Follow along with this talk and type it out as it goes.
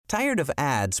Tired of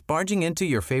ads barging into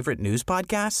your favorite news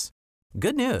podcasts?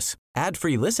 Good news.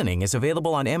 Ad-free listening is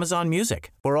available on Amazon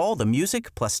Music for all the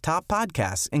music plus top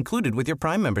podcasts included with your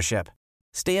Prime membership.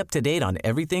 Stay up to date on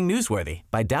everything newsworthy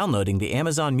by downloading the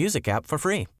Amazon Music app for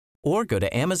free or go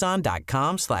to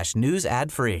amazon.com/news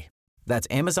ad free. That's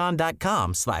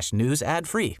amazon.com/news ad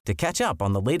free to catch up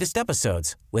on the latest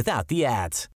episodes without the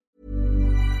ads.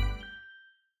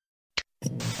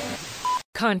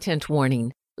 Content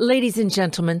warning. Ladies and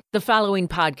gentlemen, the following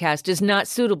podcast is not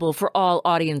suitable for all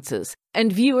audiences,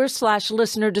 and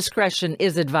viewer/listener discretion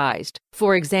is advised.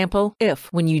 For example,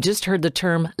 if, when you just heard the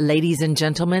term ladies and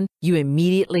gentlemen, you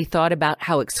immediately thought about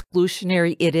how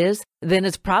exclusionary it is, then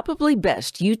it's probably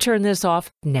best you turn this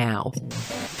off now.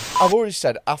 I've already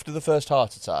said after the first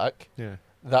heart attack, Yeah.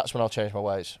 that's when I'll change my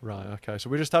ways. Right, okay.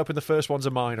 So we're just hoping the first one's a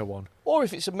minor one. Or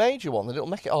if it's a major one, then it'll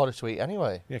make it harder to eat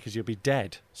anyway. Yeah, because you'll be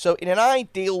dead. So in an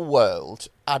ideal world,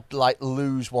 I'd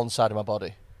lose one side of my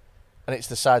body. And it's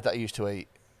the side that I used to eat.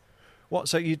 What,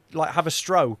 so you'd have a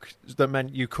stroke that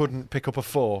meant you couldn't pick up a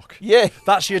fork? Yeah.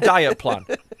 That's your diet plan.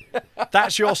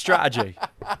 That's your strategy.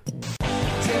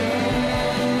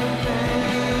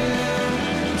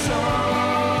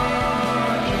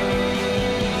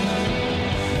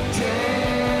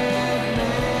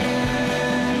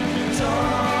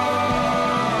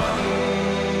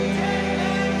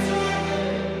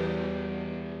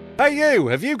 Hey you,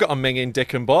 have you got a minging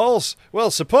dick and balls? Well,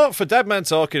 support for Dead Men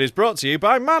Talking is brought to you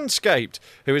by Manscaped,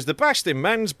 who is the best in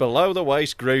men's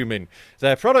below-the-waist grooming.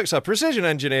 Their products are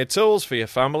precision-engineered tools for your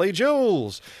family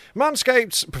jewels.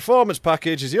 Manscaped's Performance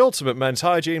Package is the ultimate men's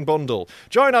hygiene bundle.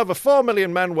 Join over 4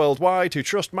 million men worldwide who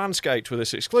trust Manscaped with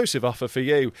this exclusive offer for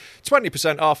you.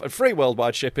 20% off and free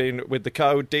worldwide shipping with the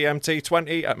code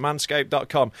DMT20 at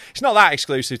manscaped.com. It's not that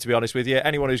exclusive, to be honest with you.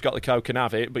 Anyone who's got the code can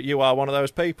have it, but you are one of those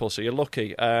people, so you're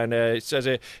lucky. And it says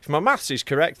here, if my maths is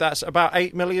correct, that's about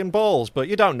 8 million balls, but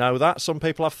you don't know that. Some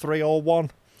people have 3 or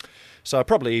 1. So it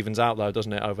probably evens out, though,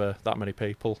 doesn't it, over that many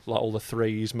people? Like all the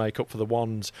 3s make up for the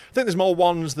 1s. I think there's more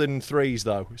 1s than 3s,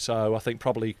 though, so I think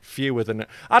probably fewer than...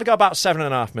 I'd go about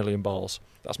 7.5 million balls.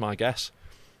 That's my guess.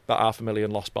 About 500,000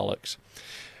 lost bollocks.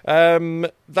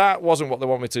 That wasn't what they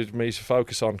wanted me to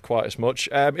focus on quite as much.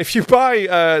 If you buy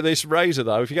this razor,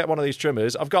 though, if you get one of these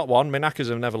trimmers, I've got one. My knackers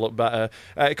have never looked better.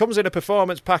 It comes in a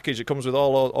performance package. It comes with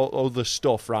all the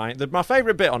stuff, right? My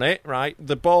favourite bit on it, right,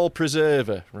 the ball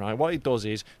preserver, right? What it does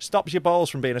is stops your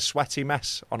balls from being a sweaty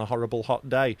mess on a horrible hot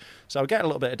day. So get a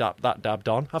little bit of that dabbed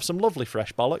on, have some lovely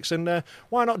fresh bollocks, and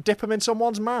why not dip them in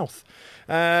someone's mouth?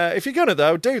 If you're going to,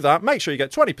 though, do that, make sure you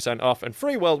get 20% off and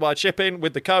free worldwide shipping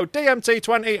with the code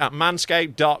DMT20 at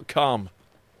manscaped.com.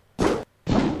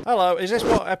 Hello, is this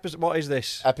what is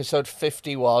this? Episode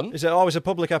 51. Is it always a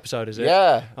public episode, is it?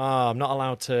 Yeah. Oh, I'm not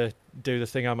allowed to do the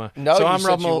thing, am I? No, so you I'm said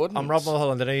Rob you wouldn't. I'm Rob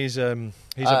Mulholland, and he's a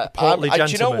portly gentleman.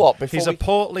 Do you know what? He's a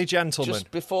portly gentleman.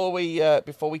 Just before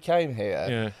we came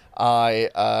here, I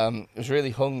was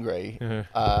really hungry,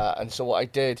 and so what I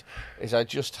did is I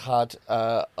just had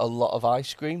a lot of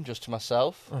ice cream just to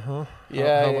myself.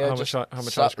 Yeah, how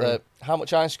much ice cream? How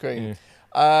much ice cream?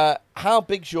 How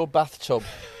big's your bathtub?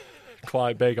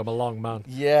 Quite big. I'm a long man.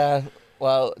 Yeah,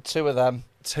 well, 2 of them.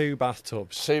 2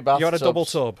 bathtubs. 2 bathtubs. You had a double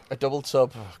tub? A double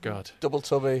tub. Oh, God. Double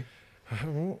tubby.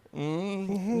 Nothing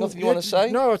you want to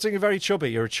say? No, I think you're very chubby.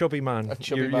 You're a chubby man. A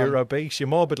chubby you're, man. You're obese. You're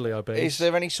morbidly obese. Is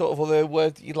there any sort of other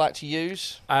word that you'd like to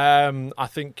use? I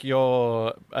think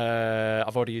you're...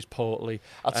 I've already used portly.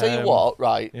 I'll tell you what,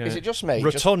 right, yeah. Is it just me?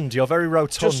 Rotund. You're very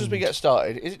rotund. Just as we get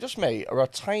started, is it just me, or are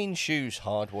tying shoes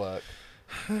hard work?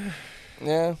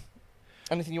 Yeah.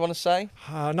 Anything you want to say?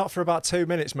 Not for about 2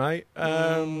 minutes, mate.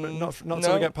 Not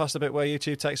till we get past the bit where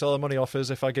YouTube takes all the money off us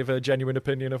if I give a genuine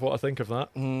opinion of what I think of that.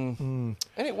 Isn't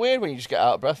it weird when you just get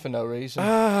out of breath for no reason?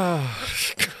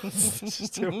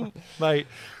 Mate,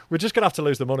 we're just going to have to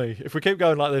lose the money. If we keep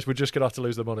going like this, we're just going to have to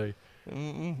lose the money.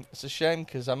 It's a shame,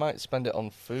 because I might spend it on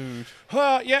food.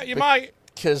 Yeah, you might.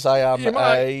 Because I am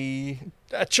a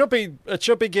chubby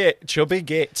git. Chubby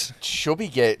git. Chubby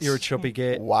git. You're a chubby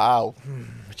git. Wow.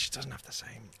 Which doesn't have the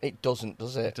same. It doesn't,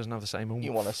 does it? It doesn't have the same oomph.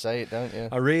 You want to say it, don't you?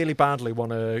 I really badly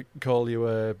want to call you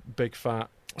a big fat...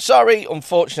 Sorry,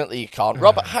 unfortunately you can't.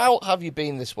 Robert, how have you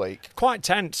been this week? Quite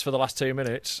tense for the last 2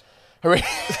 minutes. I'm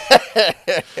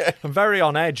very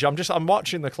on edge. I'm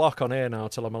watching the clock on here now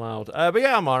till I'm allowed. But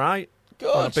yeah, I'm all right.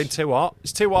 Good. I've been too hot.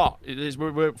 It's too hot.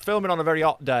 We're filming on a very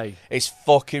hot day. It's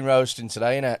fucking roasting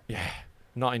today, isn't it? Yeah.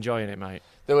 Not enjoying it, mate.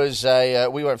 There was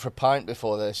we went for a pint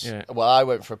before this. Yeah. Well, I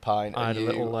went for a pint. I had a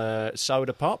little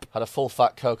soda pop. Had a full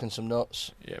fat Coke and some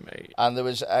nuts. Yeah, mate. And there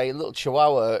was a little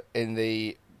chihuahua in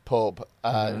the pub,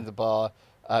 in the bar,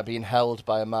 being held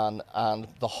by a man, and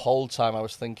the whole time I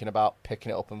was thinking about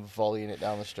picking it up and volleying it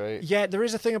down the street. Yeah, there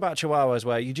is a thing about chihuahuas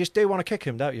where you just do want to kick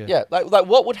him, don't you? Yeah, like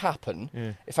what would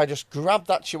happen if I just grabbed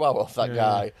that chihuahua off that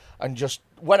guy and just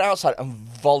went outside and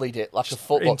volleyed it like a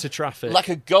football into traffic, like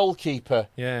a goalkeeper.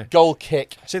 Yeah, goal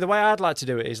kick. See, the way I'd like to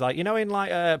do it is like, you know, in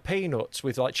like Peanuts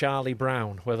with like Charlie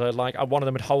Brown, where they're like one of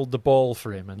them would hold the ball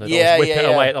for him and they'd always whip it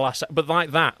away at the last. But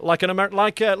like that, like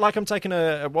like I'm taking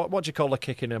a what do you call a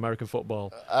kick in American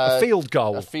football? A field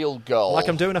goal. A field goal. Like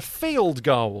I'm doing a field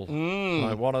goal.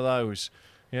 Like one of those.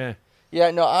 Yeah. Yeah,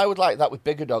 no, I would like that with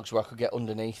bigger dogs where I could get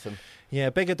underneath them. Yeah,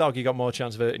 bigger dog, you got more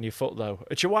chance of hurting your foot though.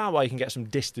 A chihuahua, you can get some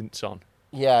distance on.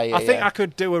 Yeah. I think I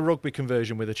could do a rugby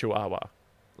conversion with a chihuahua.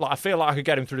 Like I feel like I could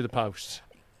get him through the posts.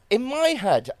 In my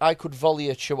head, I could volley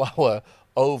a chihuahua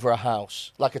over a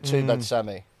house, like a 2-bed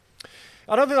semi.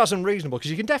 I don't think that's unreasonable,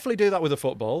 because you can definitely do that with a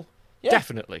football. Yeah.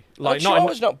 Definitely. Like,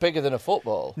 chihuahua's not bigger than a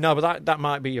football. No, but that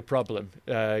might be your problem.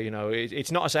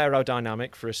 It's not as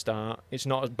aerodynamic for a start. It's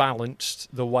not as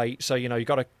balanced, the weight. So, you've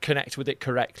got to connect with it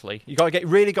correctly. You got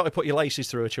to put your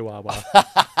laces through a chihuahua.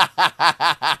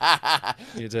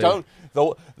 You do.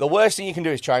 The worst thing you can do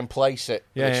is try and place it.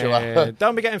 Yeah.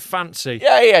 Don't be getting fancy.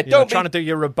 Yeah. Don't be trying to do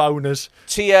your Raboners.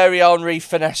 Thierry Henry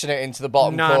finessing it into the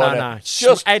bottom corner. No.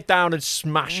 Just head down and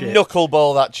smash it.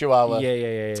 Knuckleball that chihuahua.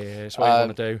 Yeah. That's what you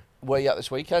want to do. Where are you at this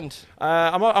weekend?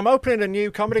 I'm opening a new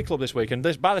comedy club this weekend.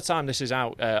 By the time this is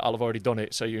out, I'll have already done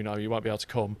it, so you won't be able to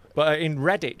come. But in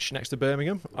Redditch, next to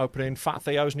Birmingham, opening Fat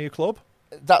Theo's new club.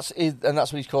 That's what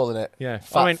he's calling it. Yeah,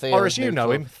 Theo's or as you know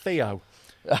club. him, Theo.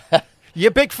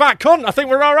 You big fat cunt! I think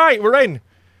we're all right. We're in.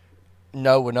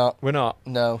 No, we're not. We're not.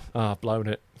 No. Ah, blown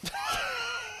it.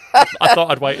 I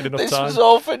thought I'd waited enough time. This was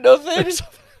all for nothing.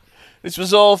 This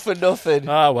was all for nothing.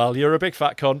 Ah, well, you're a big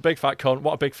fat cunt. Big fat cunt.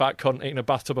 What a big fat cunt eating a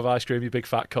bathtub of ice cream, you big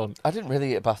fat cunt. I didn't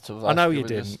really eat a bathtub of ice cream. I know you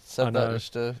didn't. Just said that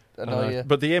just to annoy you.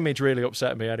 But the image really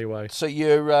upset me anyway. So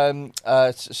you're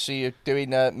doing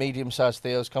medium-sized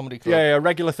Theo's comedy club? Yeah,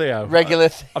 regular Theo.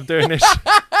 I'm doing this.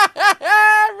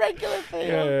 Regular Theo.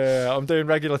 Yeah, I'm doing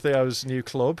regular Theo's new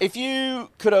club. If you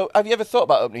could, have you ever thought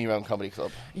about opening your own comedy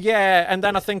club? Yeah, and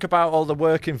then I think about all the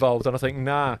work involved, and I think,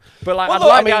 nah. But I'd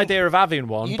like the idea of having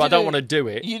one, but I don't want to do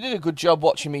it. You did a good job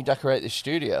watching me decorate this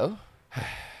studio.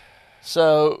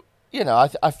 So,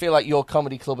 I feel like your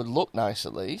comedy club would look nice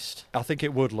at least. I think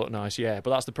it would look nice, yeah.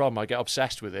 But that's the problem. I get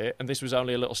obsessed with it, and this was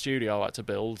only a little studio I had to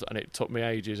build, and it took me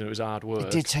ages, and it was hard work.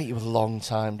 It did take you a long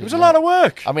time, didn't it? It was a lot of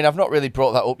work. I mean, I've not really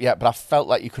brought that up yet, but I felt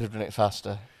like you could have done it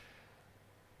faster.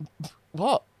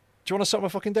 What? Do you want to suck my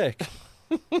fucking dick?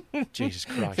 Jesus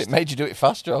Christ. If it made you do it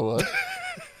faster, I would.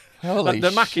 Holy the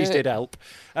Mackies did help.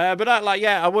 But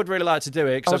I would really like to do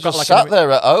it. I was just sat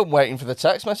there at home waiting for the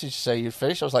text message to say you'd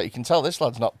finished. I was like, you can tell this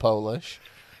lad's not Polish.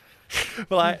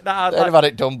 Well, they'd have had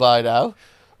it done by now.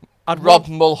 Rob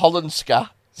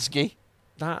Mulholland-ski.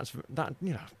 I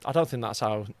don't think that's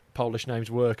how Polish names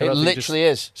work. It literally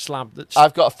is.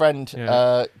 I've got a friend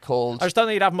called... I just don't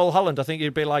think you'd have Mulholland. I think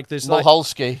you'd be like this...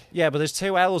 Mulholsky. Yeah, but there's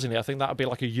 2 L's in it. I think that would be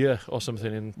like a Y or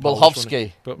something in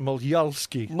Mulhovsky. But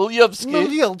Muljolski.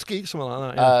 Muljolski. Something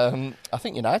like that, yeah. I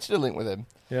think United are linked with him.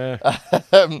 Yeah.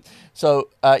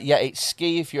 It's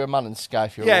ski if you're a man and sky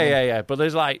if you're a woman. Yeah. But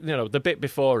there's the bit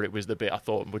before it was the bit I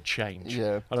thought would change.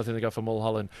 Yeah. I don't think they go for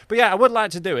Mulholland. But yeah, I would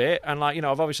like to do it. And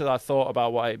I've obviously thought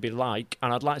about what it'd be like.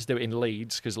 And I'd like to do it in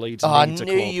Leeds, because Leeds needs a club.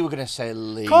 I knew you were going to say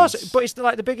Leeds. Of course, but it's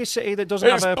the biggest city that doesn't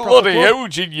have a proper bloody club.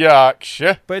 huge in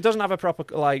Yorkshire. But it doesn't have a proper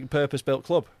purpose-built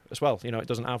club as well. It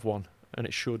doesn't have one, and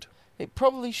it should. It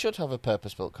probably should have a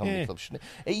purpose-built comedy club, shouldn't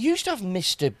it? It used to have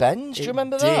Mr. Ben's. Do you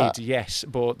remember that? It did, yes.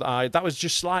 But that was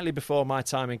just slightly before my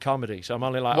time in comedy, so I'm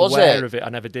only aware of it. I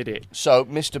never did it. So,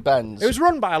 Mr. Ben's... It was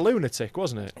run by a lunatic,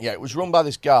 wasn't it? Yeah, it was run by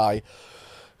this guy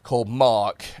called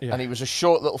Mark, and he was a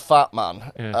short little fat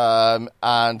man,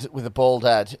 and with a bald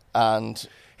head, and...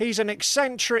 He's an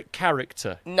eccentric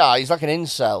character. No, he's like an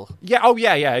incel.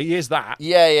 Yeah, he is that.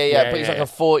 Yeah, but he's like a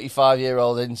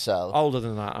 45-year-old incel. Older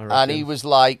than that, I reckon. And he was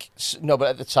like... No, but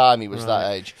at the time he was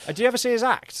that age. Did you ever see his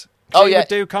act? He would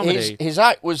do comedy. His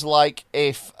act was like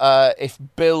if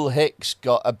Bill Hicks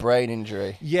got a brain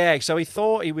injury. Yeah, so he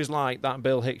thought he was like that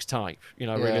Bill Hicks type.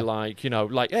 Really like,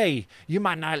 hey, you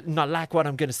might not like what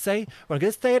I'm going to say, but I'm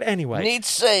going to say it anyway. Need to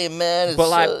say it, man.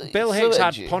 But Bill Hicks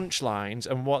had punchlines,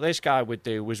 and what this guy would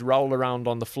do was roll around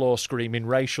on the floor screaming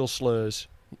racial slurs.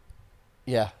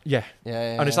 Yeah.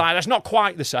 And it's like, that's not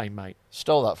quite the same, mate.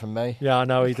 Stole that from me. Yeah, I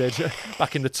know he did.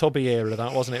 Back in the Tubby era,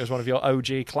 that wasn't it? It was one of your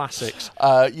OG classics.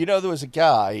 There was a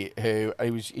guy who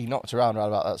he knocked around right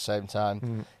about that same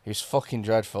time. He was fucking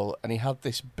dreadful, and he had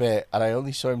this bit, and I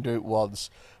only saw him do it once,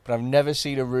 but I've never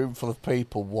seen a room full of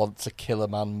people want to kill a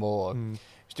man more.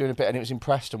 was doing a bit, and it was in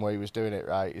Preston where he was doing it,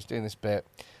 right? He was doing this bit,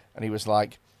 and he was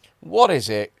like, what is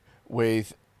it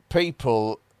with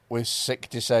people with sick,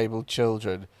 disabled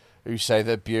children who say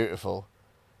they're beautiful?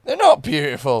 They're not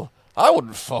beautiful. I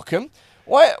wouldn't fuck them.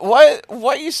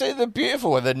 Why you say they're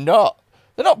beautiful when they're not?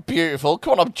 They're not beautiful.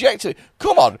 Come on, objective.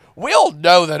 Come on, we all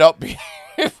know they're not beautiful.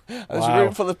 And there's a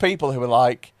room full of people who are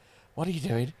like, what are you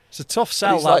doing? It's a tough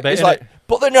sell, that like, bit, it's isn't like, it?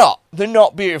 but they're not. They're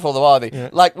not beautiful, though, are they? Yeah.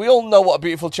 Like, we all know what a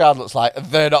beautiful child looks like, and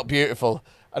they're not beautiful.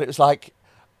 And it was like,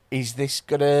 is this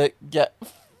going to get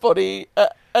funny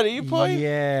at any point?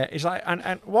 Yeah. It's like,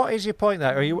 and what is your point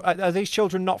there? Are these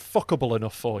children not fuckable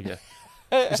enough for you?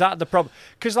 Is that the problem?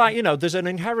 Because, like, you know, there's an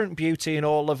inherent beauty in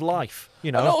all of life.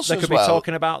 You know, they could be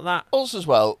talking about that. Also, as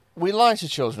well, we lie to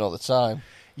children all the time.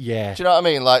 Yeah. Do you know what I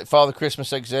mean? Like, Father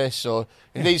Christmas exists, or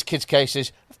in these kids'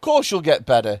 cases, of course you'll get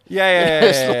better.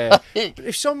 Yeah. Like... But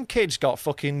if some kid's got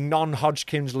fucking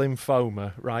non-Hodgkin's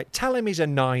lymphoma, right, tell him he's a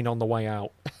 9 on the way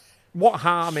out. What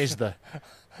harm is there?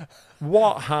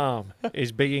 What harm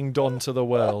is being done to the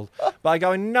world by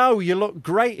going, no, you look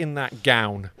great in that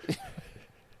gown?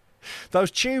 Those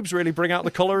tubes really bring out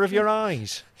the colour of your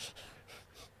eyes.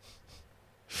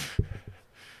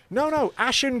 No,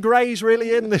 ashen grey's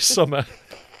really in this summer.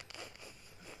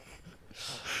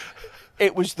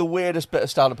 It was the weirdest bit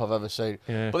of stand-up I've ever seen.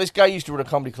 Yeah. But this guy used to run a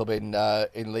comedy club in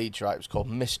Leeds, right? It was called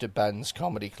Mr. Ben's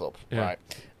Comedy Club, right?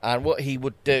 And what he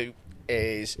would do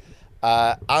is,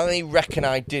 I reckon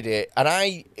I did it,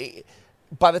 and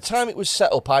by the time it was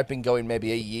set up, I'd been going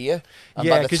maybe a year. And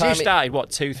yeah, because you started,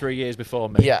 2-3 years before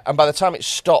me? Yeah, and by the time it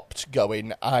stopped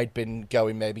going, I'd been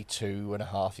going maybe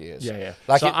 2.5 years. Yeah.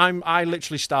 Like so I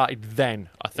literally started then,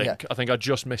 I think. Yeah. I think I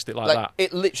just missed it like that.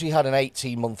 It literally had an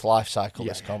 18-month life cycle,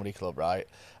 this comedy club, right?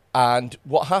 And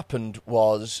what happened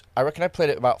was, I reckon I played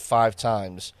it about 5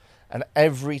 times, and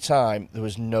every time there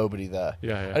was nobody there.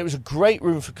 Yeah. And it was a great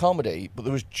room for comedy, but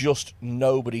there was just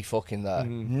nobody fucking there.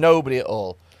 Nobody at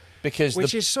all. Because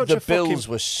the bills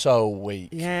were so weak.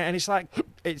 Yeah, and it's like,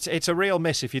 it's a real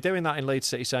miss. If you're doing that in Leeds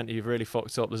City Centre, you've really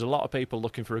fucked up. There's a lot of people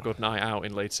looking for a good night out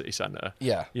in Leeds City Centre.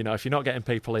 Yeah. You know, if you're not getting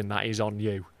people in, that is on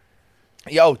you.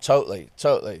 Yeah, oh, totally.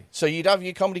 So you'd have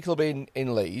your comedy club in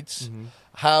Leeds. Mm-hmm.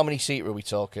 How many seater are we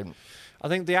talking? I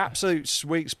think the absolute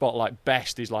sweet spot, like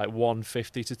best, is like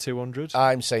 150 to 200.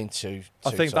 I'm saying two.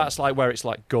 I think that's like where it's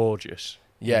like gorgeous.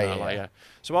 Yeah.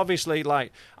 So obviously,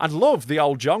 like, I'd love the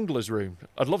old Jongleurs room.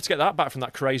 I'd love to get that back from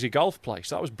that crazy golf place.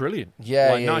 That was brilliant.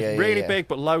 Really big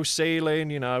but low ceiling.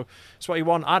 You know, it's what you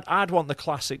want. I'd want the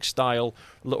classic style,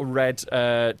 little red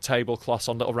tablecloths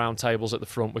on little round tables at the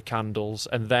front with candles,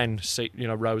 and then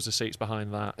rows of seats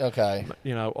behind that. Okay.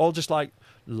 You know, all just like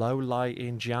low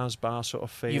lighting, jazz bar sort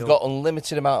of feel. You've got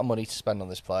unlimited amount of money to spend on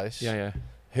this place. Yeah.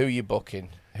 Who are you booking?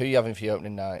 Who are you having for your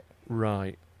opening night?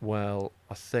 Right. Well,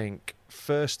 I think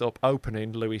first up,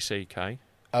 opening Louis C.K.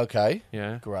 Okay.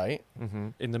 Yeah. Great. Mm-hmm.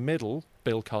 In the middle,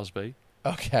 Bill Cosby.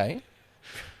 Okay.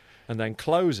 And then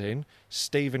closing,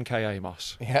 Stephen K.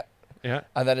 Amos. Yeah. Yeah.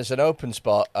 And then as an open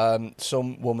spot,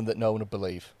 some woman that no one would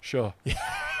believe. Sure.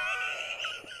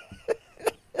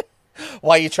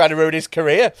 Why are you trying to ruin his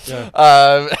career?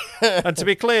 Yeah. And to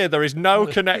be clear, there is no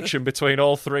connection between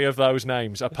all 3 of those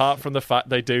names, apart from the fact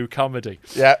they do comedy.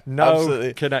 Yeah, no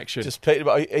absolutely. Connection. Just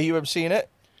are you emceeing it?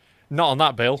 Not on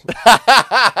that bill.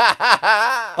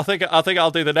 I think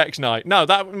I'll do the next night. No,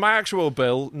 my actual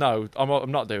bill. No,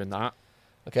 I'm not doing that.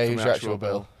 Okay, who's your actual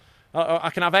bill?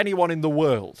 I can have anyone in the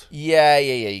world. Yeah.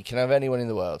 You can have anyone in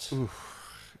the world.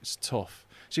 Oof, it's tough.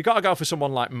 So you've got to go for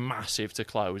someone like massive to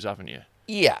close, haven't you?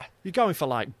 Yeah. You're going for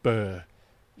like Burr.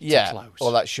 Yeah. To close.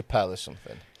 Or like Chappelle or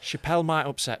something. Chappelle might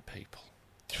upset people.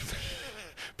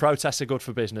 Protests are good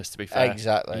for business, to be fair.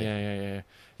 Exactly. Yeah.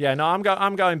 Yeah, no,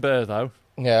 I'm going Burr, though.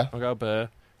 Yeah. I'll go Burr,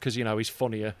 because, he's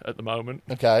funnier at the moment.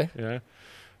 Okay. Yeah.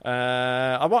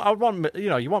 I want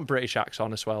you want British acts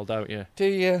on as well, don't you? Do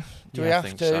you? Do we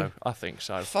have to? So. I think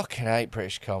so. I fucking hate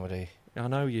British comedy. I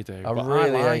know you do. I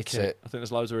really like hate it. I think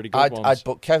there's loads of really good ones. I'd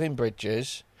book Kevin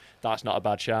Bridges. That's not a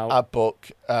bad shout. I'd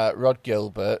book Rod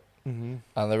Gilbert, and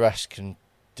the rest can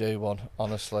do one,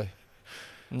 honestly.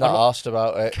 Not asked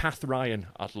about it. Kath Ryan,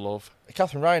 I'd love.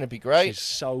 Catherine Ryan would be great. She's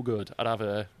so good. I'd have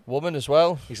her. Woman as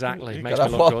well. Exactly. Makes me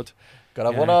look good.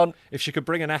 Gotta have one on. If she could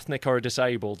bring an ethnic or a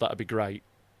disabled, that'd be great.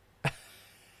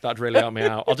 That'd really help me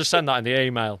out. I'll just send that in the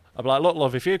email. I'll be like, look,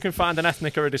 love, if you can find an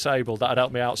ethnic or a disabled, that'd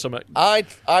help me out somewhat.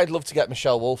 I'd love to get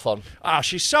Michelle Wolf on.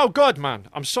 She's so good, man.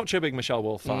 I'm such a big Michelle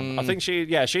Wolf fan. I think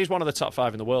she's one of the top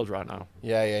 5 in the world right now.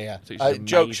 Yeah.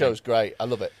 Joke show's great. I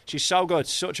love it. She's so good.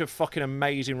 Such a fucking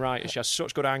amazing writer. She has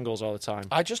such good angles all the time.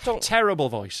 I just don't... Terrible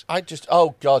voice.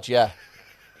 Oh, God, yeah.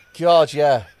 God,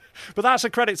 yeah. But that's a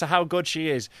credit to how good she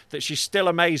is, that she's still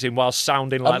amazing while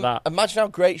sounding like that. Imagine how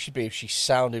great she'd be if she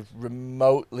sounded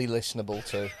remotely listenable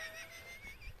to.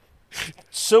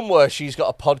 Somewhere she's got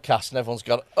a podcast and everyone's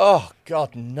gone, oh,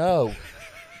 God, no.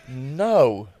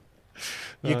 No.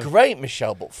 You're great,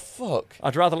 Michelle, but fuck.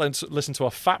 I'd rather listen to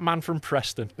a fat man from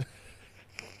Preston.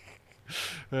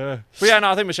 But yeah,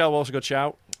 no, I think Michelle Wolf's a good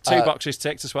shout. 2 boxes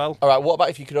ticked as well. All right, what about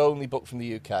if you could only book from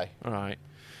the UK? All right.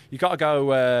 You got to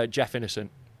go Jeff Innocent.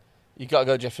 You got to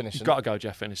go Jeff Innocent. You've got to go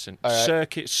Jeff Innocent. All right.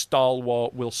 Circuit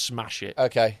stalwart will smash it.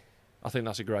 Okay. I think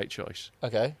that's a great choice.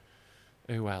 Okay.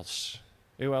 Who else?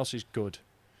 Who else is good?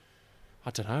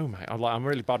 I don't know, mate. I'm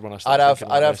really bad when I start thinking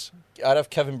like this. I'd have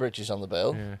Kevin Bridges on the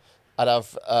bill. Yeah. I'd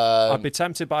have... I'd be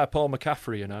tempted by a Paul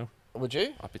McCaffrey, you know. Would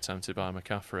you? I'd be tempted by a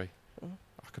McCaffrey.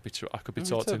 I could be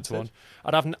talked into one.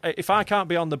 I'd have, if I can't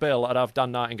be on the bill, I'd have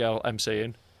Dan Nightingale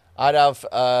MCing. I'd have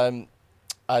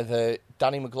either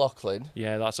Danny McLaughlin.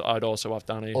 Yeah, I'd also have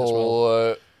Danny as well.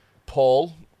 Or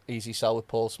Paul. Easy sell with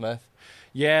Paul Smith.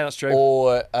 Yeah, that's true.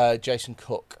 Or Jason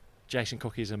Cook. Jason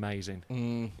Cook is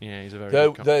amazing. Yeah, he's a very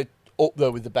good They're up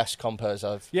there with the best compers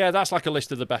I've... Yeah, that's like a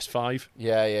list of the best 5.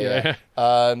 Yeah.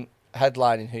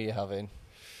 Headlining, who you having?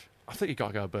 I think you got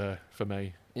to go Burr for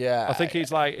me. Yeah. I think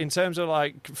he's like, in terms of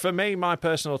like, for me, my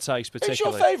personal taste particularly.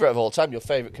 Who's your favourite of all time? Your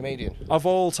favourite comedian? Of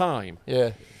all time?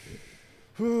 Yeah.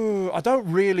 I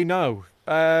don't really know.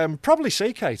 Probably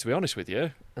CK, to be honest with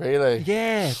you. Really?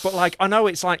 Yeah, but like, I know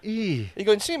it's like, Are you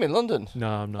going to see him in London? No,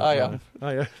 I'm not. I am. Oh,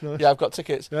 yeah. No. Yeah, I've got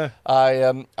tickets. Yeah.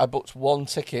 I booked 1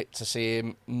 ticket to see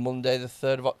him Monday the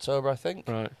 3rd of October, I think,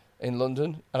 Right. in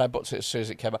London, and I booked it as soon as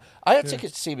it came out. I had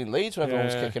tickets to see him in Leeds when everyone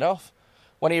was kicking off.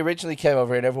 When he originally came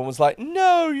over and everyone was like,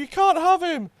 no, you can't have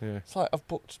him. Yeah. It's like, I've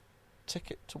booked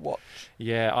ticket to watch.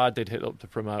 Yeah, I did hit up the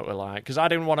promoter, like, because I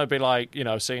didn't want to be like,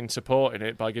 seen supporting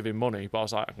it by giving money, but I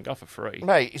was like, I can go for free.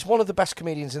 Mate, he's one of the best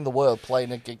comedians in the world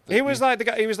playing a gig. He was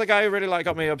the guy who really like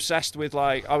got me obsessed with,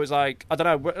 like, I was like, I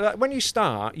don't know, when you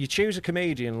start, you choose a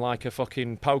comedian like a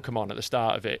fucking Pokemon at the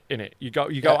start of it, innit? You go,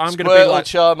 I'm going to be like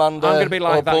Charmander, I'm going to be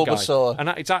like that Bulbasaur. guy.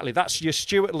 And exactly, that's your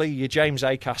Stuart Lee, your James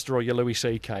Acaster, or your Louis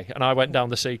C.K. And I went down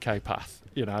the C.K. path,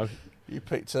 You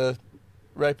picked a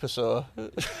Rapasaur.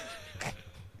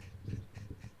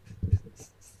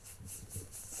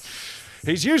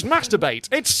 He's used masturbate.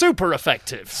 It's super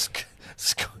effective.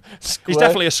 He's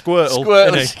definitely a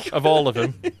Squirtle. Isn't he? Of all of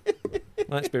them.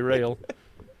 Let's be real.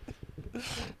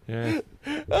 Yeah.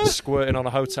 Squirting on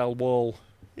a hotel wall.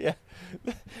 Yeah.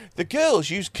 The girls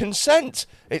use consent.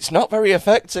 It's not very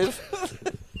effective.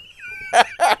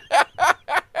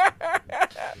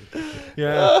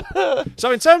 Yeah. So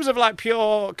in terms of like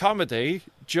pure comedy,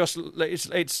 just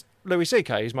it's Louis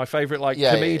C.K. is my favourite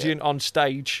comedian on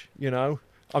stage,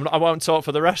 I won't talk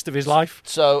for the rest of his life.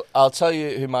 So I'll tell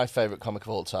you who my favourite comic of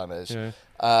all time is. Yeah.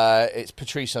 It's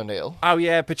Patrice O'Neill. Oh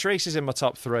yeah, Patrice is in my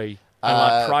top 3.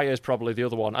 And Pryor's probably the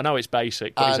other one. I know it's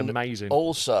basic, but he's amazing.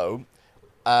 Also,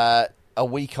 a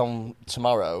week on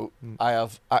tomorrow, I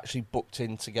have actually booked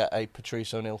in to get a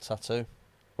Patrice O'Neill tattoo.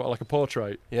 What, like a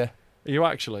portrait? Yeah. Are you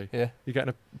actually? Yeah. You're getting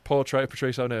a portrait of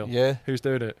Patrice O'Neill? Yeah. Who's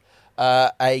doing it?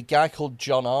 A guy called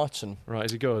John Arton. Right,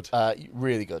 is he good?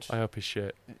 Really good. I hope he's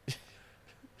shit.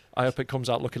 I hope it comes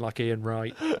out looking like Ian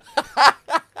Wright.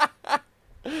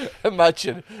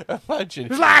 Imagine.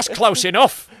 That's close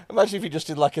enough. Imagine if you just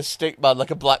did like a stick man,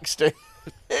 like a black stick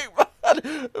man,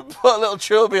 put a little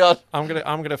chubby on. I'm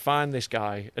gonna find this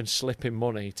guy and slip him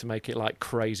money to make it like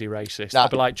crazy racist. I'll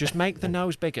be like, just make the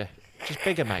nose bigger, just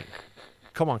bigger, mate.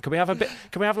 Come on, can we have a bit?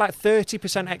 Can we have like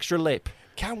 30% extra lip?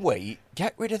 Can we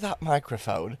get rid of that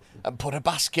microphone and put a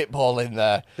basketball in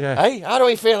there? Yeah. Hey, how do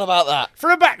we feel about that?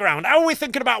 For a background, how are we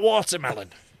thinking about watermelon?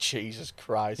 Jesus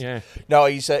Christ. Yeah. No,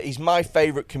 he's my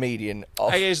favourite comedian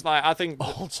of he is, like, I think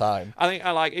all time. I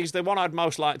think he's the one I'd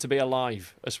most like to be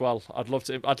alive as well. I'd love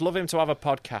him to have a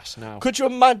podcast now. Could you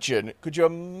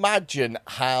imagine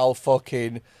how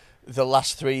fucking the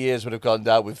last 3 years would have gone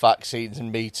down with vaccines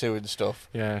and Me Too and stuff?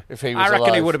 Yeah. If he was I reckon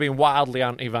alive. he would have been wildly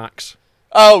anti-vax.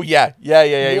 Oh, yeah.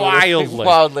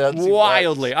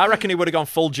 Wildly. I reckon he would have gone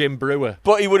full Jim Brewer.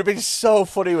 But he would have been so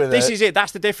funny with it. This is it.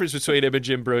 That's the difference between him and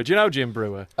Jim Brewer. Do you know Jim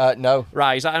Brewer? No.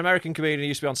 Right, he's like an American comedian. He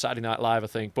used to be on Saturday Night Live, I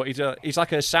think. But he's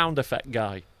like a sound effect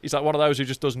guy. He's like one of those who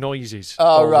just does noises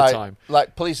all the time.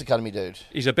 Like Police Academy dude.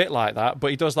 He's a bit like that,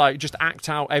 but he does like just act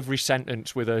out every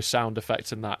sentence with a sound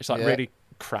effect and that. It's like really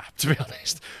crap, to be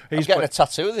honest. He's getting a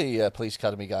tattoo of the Police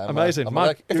Academy guy. Amazing.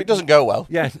 If it doesn't go well.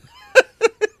 Yeah.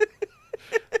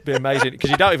 Be amazing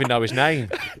because you don't even know his name.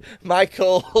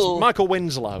 Michael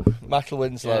Winslow. Michael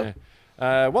Winslow.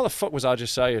 What the fuck was I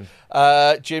just saying?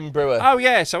 Jim Brewer. Oh,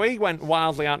 yeah, so he went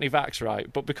wildly anti-vax,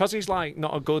 right? But because he's, like,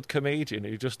 not a good comedian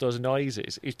who just does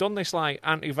noises, he's done this, like,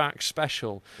 anti-vax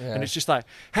special. Yeah. And it's just like,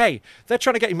 hey, they're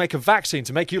trying to get you to make a vaccine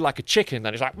to make you like a chicken.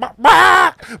 Then he's like, bah,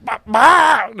 bah, bah,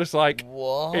 bah. And it's like,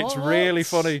 what? It's really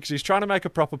funny because he's trying to make a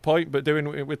proper point, but doing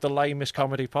it with the lamest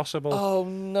comedy possible. Oh,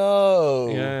 no.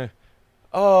 Yeah.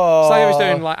 Oh. It's like he was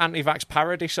doing, like, anti-vax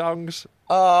parody songs.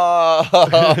 Oh,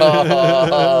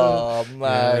 mate.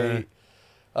 Yeah.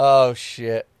 Oh,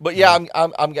 shit. But yeah,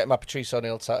 I'm getting my Patrice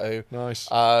O'Neill tattoo. Nice.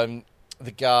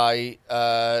 The guy,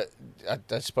 I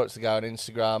spoke to the guy on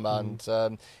Instagram,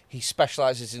 and he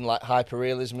specialises in like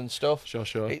hyperrealism and stuff. Sure.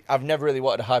 I've never really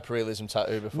wanted a hyperrealism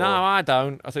tattoo before. No, I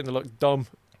don't. I think they look dumb.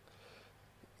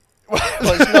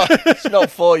 Well, it's not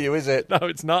for you, is it? No,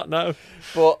 it's not, no.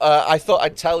 But I thought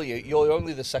I'd tell you. You're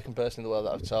only the second person in the world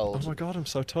that I've told. Oh, my God, I'm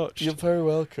so touched. You're very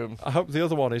welcome. I hope the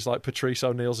other one is like Patrice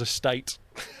O'Neill's estate.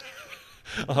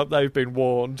 I hope they've been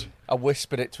warned. I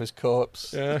whispered it to his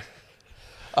corpse. Yeah.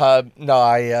 But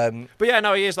yeah,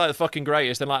 no, he is like the fucking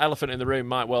greatest, and like Elephant in the Room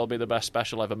might well be the best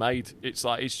special ever made. It's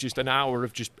just an hour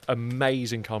of just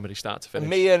amazing comedy start to finish.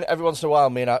 Me and every once in a while,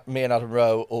 me and Adam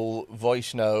Rowe will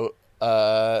voice note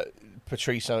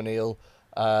Patrice O'Neill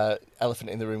Elephant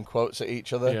in the Room quotes at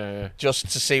each other, just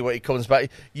to see what he comes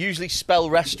back. Usually, spell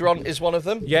restaurant is one of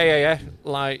them. Yeah.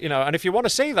 Like, you know, and if you want to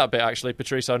see that bit, actually,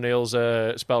 Patrice O'Neill's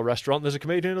spell restaurant, there's a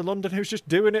comedian in London who's just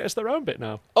doing it as their own bit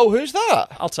now. Oh, who's that?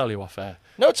 I'll tell you off air.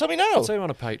 No, tell me now. I'll tell you on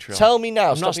a Patreon. Tell me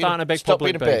now. I'm not starting a big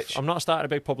public beef. Bitch. I'm not starting a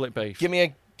big public beef. Give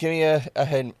me a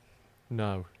hint.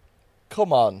 No.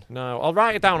 Come on. No, I'll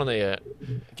write it down on here.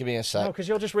 Give me a sec. No, because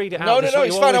you'll just read it out. No,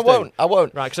 it's fine. I won't.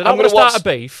 Right, because I don't want to start a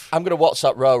beef. I'm going to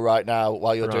WhatsApp Row right now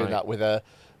while you're doing that with a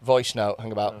voice note.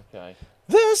 Hang about. Okay.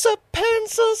 There's a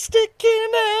pencil sticking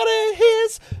out of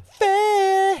his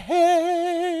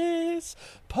face.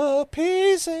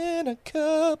 Puppies in a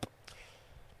cup.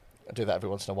 I do that every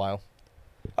once in a while.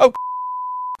 Oh,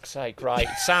 sake, right.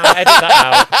 Sam, edit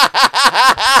that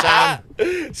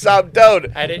out. Sam,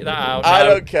 don't. Edit that out. I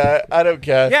don't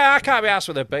care. Yeah, I can't be asked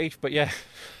with a beef, but yeah.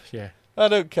 I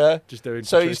don't care. Just doing.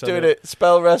 So he's doing it.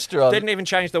 Spell restaurant. Didn't even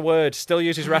change the word. Still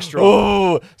uses restaurant.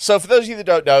 Oh, so for those of you that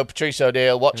don't know, Patrice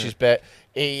O'Neill, watch his bit.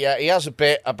 He has a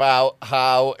bit about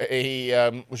how he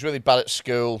was really bad at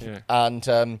school,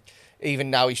 and even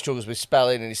now he struggles with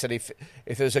spelling. And he said if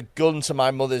there was a gun to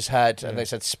my mother's head and they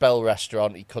said spell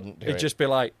restaurant, he couldn't do it. He'd just be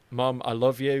like, "Mum, I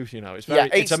love you." You know,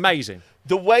 it's amazing.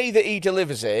 The way that he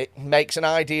delivers it makes an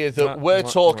idea that we're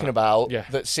talking about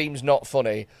that seems not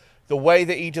funny. The way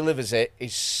that he delivers it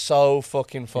is so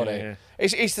fucking funny. Yeah.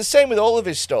 It's the same with all of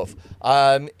his stuff.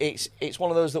 It's one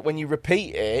of those that when you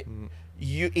repeat it,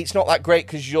 it's not that great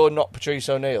because you're not Patrice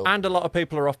O'Neill. And a lot of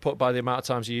people are off put by the amount of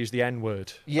times you use the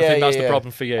N-word. Yeah, I think that's the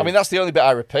problem for you. I mean, that's the only bit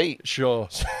I repeat. Sure.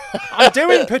 I'm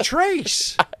doing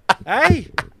Patrice. Hey.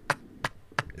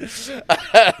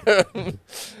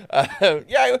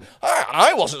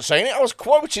 I wasn't saying it. I was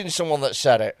quoting someone that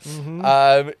said it.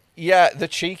 Mm-hmm. The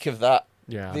cheek of that.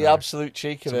 Yeah, the absolute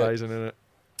cheek of it. It's amazing, isn't it?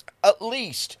 At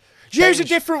least use a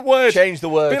different word. Change the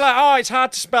word. Be like, oh, it's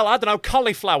hard to spell. I don't know,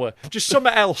 cauliflower. Just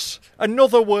something else.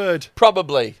 Another word.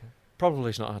 Probably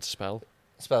it's not hard to spell.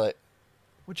 Spell it.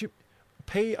 Would you?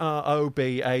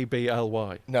 Probably.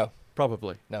 No.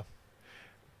 Probably. No.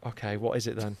 Okay, what is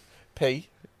it then? P.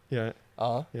 Yeah.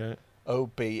 R. Yeah.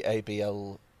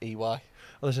 Obabley. Oh,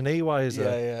 there's an EY, is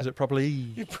there? Yeah. Is it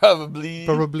probably?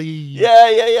 Probably.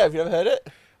 Yeah. Have you ever heard it?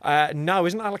 No,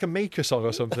 isn't that like a Mika song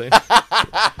or something?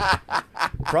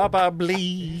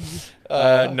 Probably.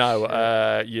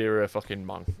 No, you're a fucking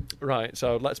mon. Right,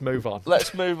 so let's move on.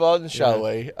 Shall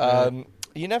we?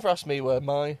 You never asked me where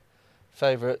my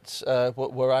favourites,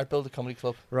 where I'd build a comedy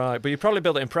club. Right, but you'd probably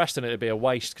build it in Preston, it'd be a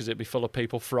waste because it'd be full of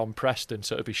people from Preston,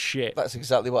 so it'd be shit. That's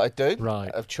exactly what I'd do. Right.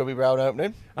 I'd have Chubby Brown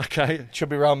opening. Okay.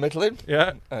 Chubby Brown middling.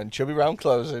 Yeah. And Chubby Brown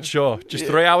closing. Sure, just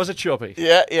 3 hours of Chubby.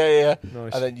 Yeah.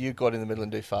 Nice. And then you go on in the middle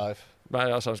and do 5. Right,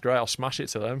 that sounds great, I'll smash it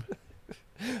to them.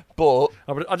 But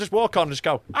I'll just walk on and just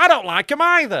go, I don't like him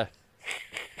either.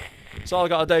 That's all I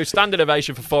got to do. Standing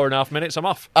ovation for 4.5 minutes, I'm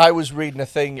off. I was reading a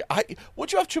thing.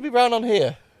 Would you have Chubby Brown on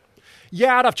here?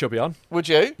 Yeah, I'd have Chubby on. Would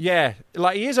you? Yeah,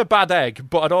 like he is a bad egg,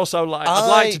 but I'd also I'd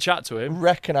like to chat to him.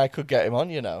 Reckon I could get him on,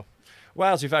 you know.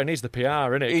 Well, to be fair, he needs the PR,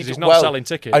 innit? Because he's not selling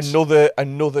tickets.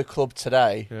 Another club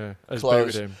today has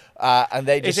closed. booted him. And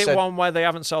they just is it said, one where they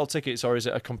haven't sold tickets, or is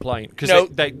it a complaint? Because No.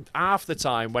 they half the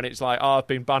time when it's like, oh, I've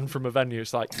been banned from a venue,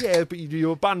 it's like, yeah, but you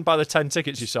were banned by the 10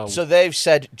 tickets you sold. So they've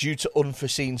said due to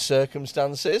unforeseen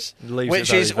circumstances,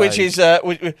 which is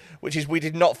we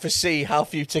did not foresee how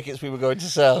few tickets we were going to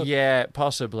sell. Yeah,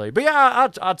 possibly. But yeah,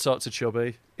 I'd talk to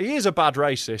Chubby. He is a bad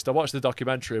racist. I watched the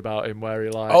documentary about him where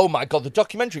he like... Oh my God, the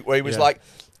documentary where he was like,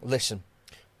 listen,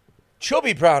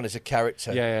 Chubby Brown is a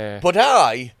character. Yeah. But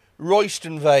I,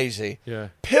 Royston Vasey,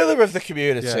 pillar of the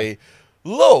community,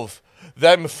 love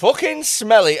them fucking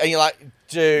smelly. And you're like,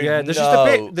 dude, yeah,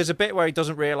 there's a bit where he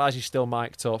doesn't realise he's still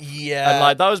mic'd up. Yeah. And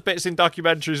like those bits in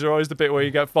documentaries are always the bit where you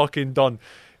get fucking done.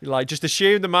 Like, just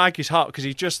assume the mic is hot because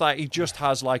he just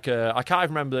has like a... I can't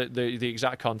even remember the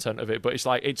exact content of it, but it's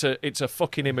like, it's a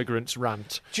fucking immigrant's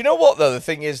rant. Do you know what, though? The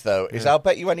thing is, though, is I'll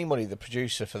bet you any money the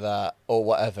producer for that or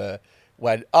whatever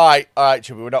went, all right,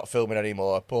 Chubby, we're not filming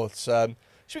anymore, but should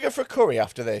we go for a curry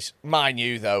after this? Mind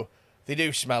you, though, they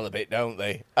do smell a bit, don't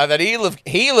they? And then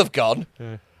he'll have gone...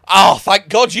 Yeah. Oh, thank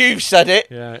God you said it.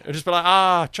 Yeah, it'll just be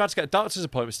like, tried to get a doctor's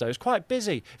appointment today. It was quite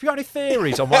busy. Have you got any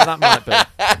theories on why that might be?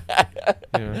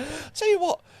 Yeah. Tell you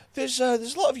what, there's a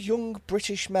lot of young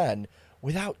British men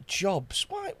without jobs.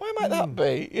 Why might that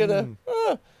be? You know,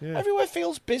 everywhere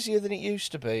feels busier than it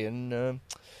used to be, and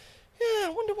I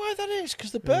wonder why that is.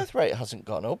 Because the birth rate hasn't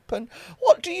gone up. And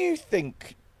what do you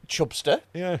think, Chubster?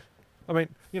 Yeah. I mean,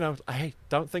 hey,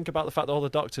 don't think about the fact that all the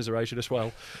doctors are Asian as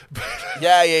well.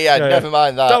 Yeah. Never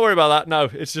mind that. Don't worry about that. No,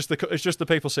 it's just the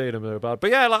people seeing them that are bad.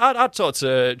 But yeah, like, I'd talk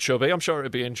to Chubby. I'm sure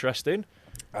it'd be interesting.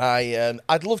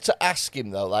 I'd love to ask him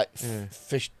though, like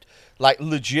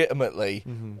legitimately,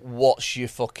 what's your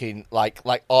fucking like?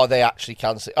 Are they actually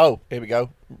cancelling? Oh, here we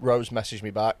go. Rose messaged me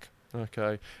back.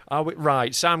 Okay.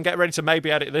 Right, Sam, get ready to maybe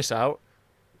edit this out.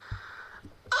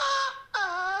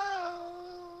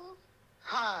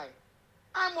 Hi.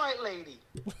 I'm White Lady.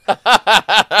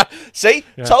 See?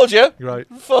 Yeah. Told you. Right.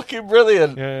 Fucking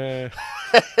brilliant. Yeah.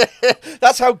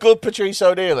 That's how good Patrice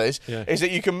O'Neill is that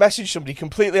you can message somebody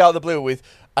completely out of the blue with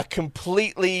a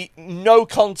completely no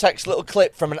context little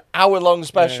clip from an hour-long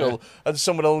special and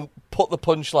someone will put the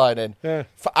punchline in. Yeah.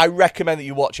 I recommend that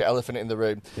you watch it, Elephant in the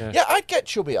Room. Yeah, I'd get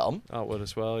Chubby on. I would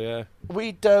as well, yeah.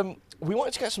 We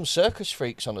wanted to get some circus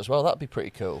freaks on as well. That'd be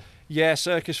pretty cool. Yeah,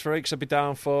 circus freaks I'd be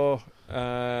down for.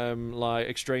 Like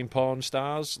extreme porn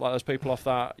stars, like those people off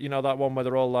that, that one where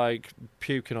they're all like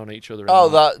puking on each other. Oh,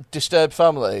 that Disturbed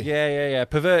Family. Yeah.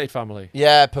 Perverted Family.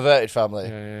 Yeah, Perverted Family.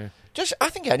 Yeah. I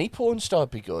think any porn star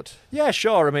would be good. Yeah,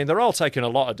 sure. I mean, they're all taking a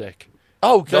lot of dick.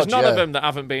 Oh, God, there's none of them that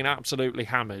haven't been absolutely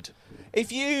hammered. I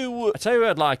tell you who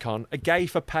I'd like on, a gay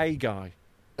for pay guy.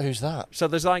 Who's that? So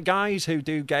there's like guys who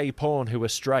do gay porn who are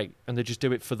straight and they just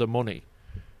do it for the money.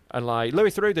 And like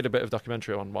Louis Theroux did a bit of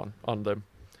documentary on them.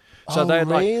 So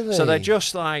really? So they're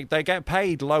just like, they get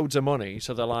paid loads of money,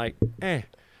 so they're like, And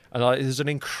like, there's an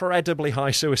incredibly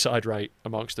high suicide rate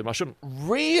amongst them. I shouldn't...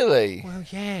 Really? Well,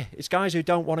 yeah. It's guys who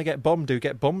don't want to get bummed who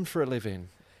get bummed for a living.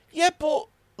 Yeah, but,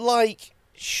 like,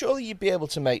 surely you'd be able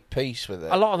to make peace with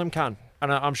it. A lot of them can.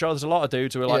 And I'm sure there's a lot of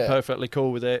dudes who are, like, perfectly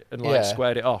cool with it and, like,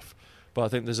 squared it off. But I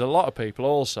think there's a lot of people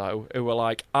also who are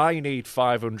like, I need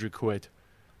 500 quid.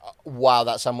 Wow,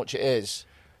 that's how much it is.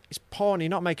 It's porn. You're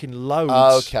not making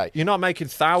loads. Okay. You're not making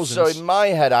thousands. So in my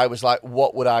head, I was like,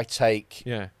 what would I take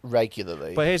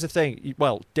regularly? But here's the thing.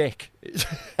 Well, dick.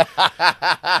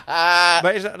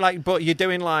 But you're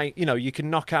doing like, you can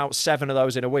knock out 7 of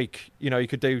those in a week. You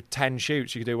could do 10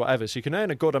 shoots. You could do whatever. So you can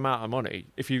earn a good amount of money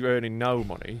if you're earning no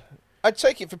money. I'd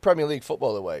take it for Premier League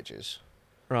footballer wages.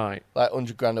 Right. Like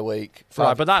 100 grand a week.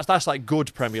 Right, but that's like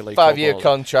good Premier League 5-year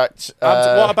contract.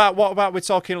 What about we're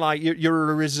talking like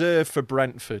you're a reserve for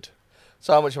Brentford?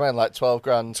 So how much am I in? Like 12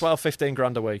 grand? 12, 15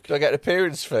 grand a week. Do I get an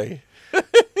appearance fee?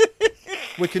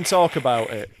 We can talk about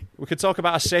it. We can talk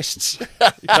about assists. You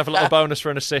can have a little bonus for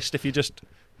an assist if you just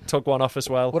tug one off as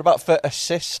well. What about for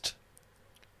assist?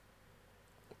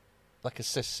 Like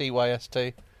assist,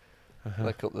 CYST?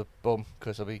 Like up the bum,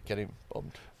 because I'll be getting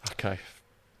bummed. Okay.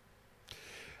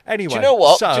 Anyway, do you know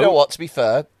what? To be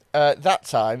fair, that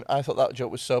time I thought that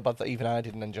joke was so bad that even I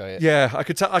didn't enjoy it. Yeah, I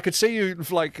could see you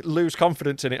like lose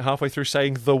confidence in it halfway through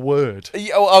saying the word.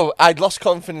 I'd lost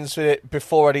confidence in it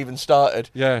before I'd even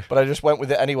started. Yeah, but I just went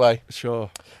with it anyway.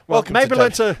 Sure. Well, maybe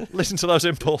learn to listen to those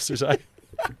impulses, eh?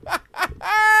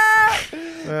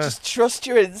 Just trust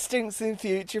your instincts in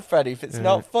future, Freddie. If it's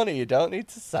not funny, you don't need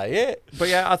to say it. But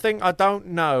yeah, I don't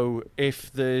know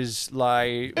if there's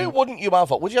like... Who wouldn't you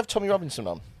have? Would you have Tommy Robinson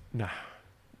on? No.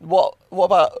 What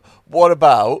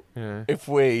about if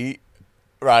we,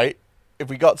 right, if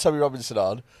we got Tommy Robinson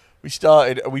on, we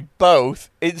started and we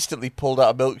both instantly pulled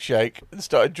out a milkshake and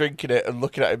started drinking it and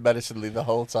looking at him menacingly the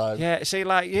whole time. Yeah, see,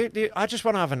 like, I just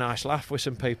want to have a nice laugh with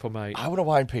some people, mate. I want to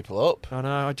wind people up. I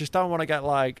know, I just don't want to get,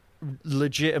 like,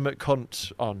 legitimate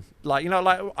cunts on. Like, you know,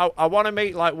 like, I want to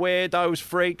meet, like, weirdos,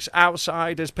 freaks,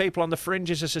 outsiders, people on the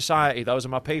fringes of society. Those are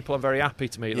my people. I'm very happy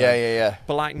to meet them. Yeah.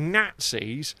 But, like,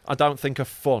 Nazis, I don't think are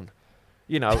fun.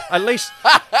 You know, at least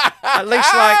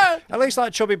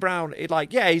like Chubby Brown,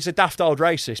 he's a daft old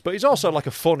racist, but he's also like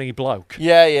a funny bloke.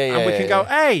 Yeah. And we can go,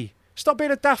 hey, stop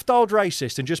being a daft old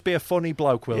racist and just be a funny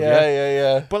bloke, will you?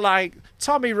 Yeah. But like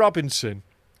Tommy Robinson,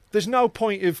 there's no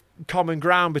point of common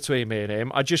ground between me and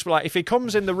him. I just like if he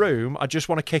comes in the room, I just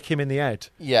want to kick him in the head.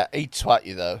 Yeah, he'd twat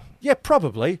you though. Yeah,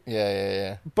 probably.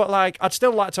 Yeah. But like, I'd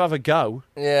still like to have a go.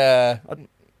 Yeah.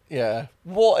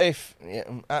 What if...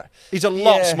 He's a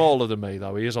lot smaller than me,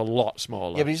 though. He is a lot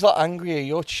smaller. Yeah, but he's a lot angrier.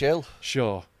 You're chill.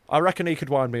 Sure. I reckon he could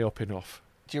wind me up enough.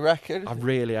 Do you reckon? I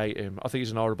really hate him. I think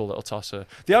he's an horrible little tosser.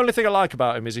 The only thing I like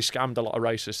about him is he scammed a lot of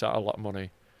racists out of a lot of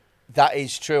money. That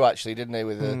is true, actually, didn't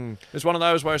he? It's one of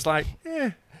those where it's like,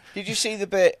 yeah. Did you see the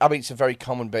bit... I mean, it's a very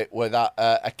common bit where that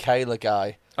Akala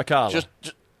guy... Akala. Just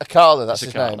Akala, that's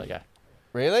his Akala, name. yeah.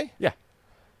 Really? Yeah.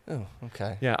 Oh,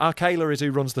 okay. Yeah, Akala is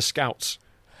who runs the Scouts.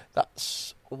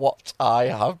 That's what I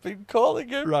have been calling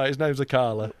him. Right, his name's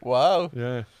Akala. Wow.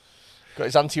 Yeah. Got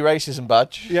his anti-racism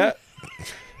badge. Yeah.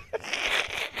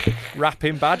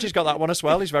 Rapping badge, he's got that one as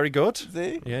well. He's very good. Is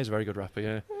he? Yeah, he's a very good rapper,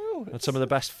 yeah. Oh, And some of the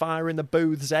best fire in the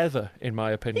booths ever, in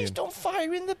my opinion. he's done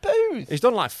Fire in the Booth. He's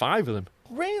done like 5 of them.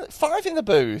 Really? 5 in the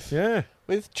Booth? Yeah,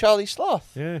 With Charlie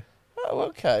Sloth? yeah. Oh,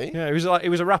 okay. Yeah, he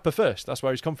was a rapper first. That's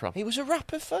where he's come from. He was a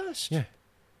rapper first. Yeah.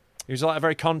 He was like a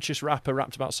very conscious rapper,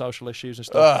 rapped about social issues and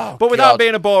stuff. Oh, but without God.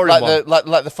 being a boring one.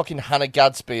 Like the fucking Hannah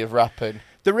Gadsby of rapping.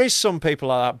 There is some people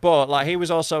like that, but like he was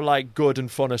also like good and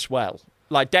fun as well.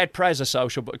 Like Dead Prez are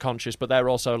social but conscious, but they're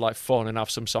also like fun and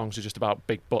have some songs just about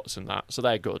big butts and that, so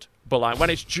they're good. But like when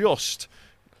it's just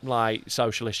like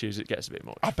social issues, it gets a bit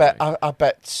much. I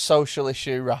bet social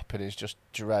issue rapping is just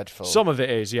dreadful. Some of it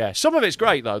is, yeah. Some of it's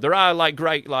great though. There are like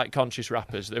great like conscious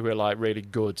rappers that are like really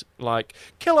good. Like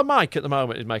Killer Mike at the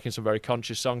moment is making some very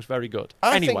conscious songs, very good.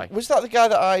 Anyway, was that the guy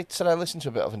that I said I listened to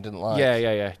a bit of and didn't like?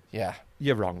 Yeah.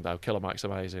 You're wrong though. Killer Mike's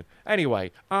amazing. Anyway,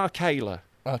 Kayla.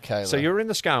 Okay. So you're in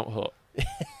the scout hut.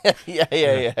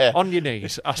 Yeah. On your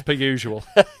knees, as per usual.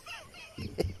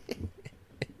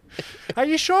 Are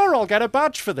you sure I'll get a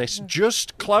badge for this?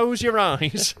 Just close your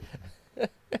eyes.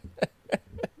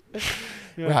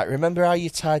 Yeah. Right, remember how you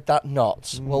tied that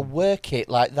knot? Well, work it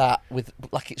like that,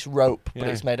 like it's rope, but Yeah.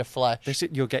 it's made of flesh.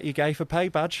 You'll get your gay for pay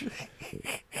badge.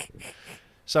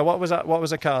 So what was that? What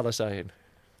was Akala saying?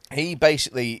 He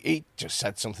just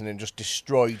said something and just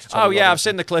destroyed Tommy I've Robinson.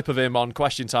 seen the clip of him on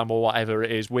Question Time or whatever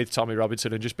it is with Tommy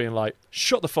Robinson and just being like,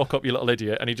 shut the fuck up, you little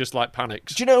idiot, and he just like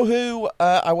panics. Do you know who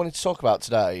I wanted to talk about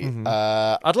today?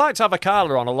 I'd like to have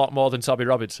Akala on a lot more than Tommy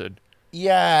Robinson.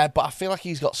 Yeah, but I feel like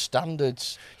he's got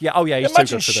standards. Yeah, he's Imagine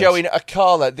too good for showing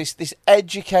Akala, this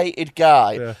educated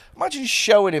guy. Yeah. Imagine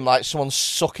showing him like someone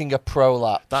sucking a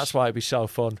prolapse. That's why it'd be so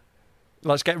fun.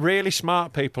 Let's get really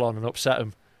smart people on and upset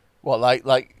them. What,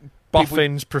 like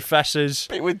Boffins, professors,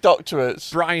 people with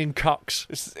doctorates. Brian Cox.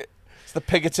 It's the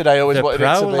Pigerton I always The wanted it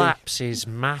to be. prolapse is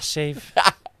massive.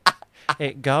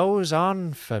 It goes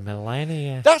on for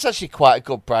millennia. That's actually quite a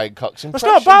good Brian Cox That's impression.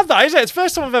 not bad, that, is it? It's the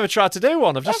first time I've ever tried to do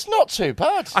one. That's not too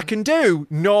bad. I can do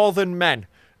Northern Men.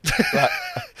 Right.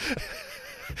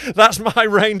 That's my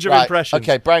range of Right, impressions.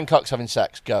 okay, Brian Cox having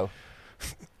sex, go.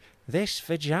 This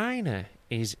vagina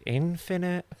is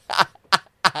infinite.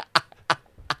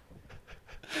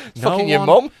 Fucking your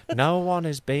mum? No one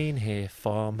has been here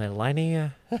for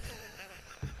millennia.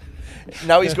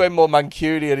 Now he's going more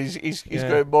Mancunian. He's Yeah.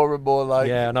 going more and more like...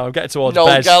 Yeah, no, I'm getting towards Noel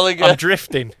Bez. Gallagher. I'm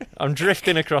drifting. I'm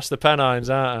drifting across the Pennines,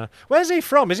 aren't I? Where's he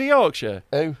from? Is he Yorkshire?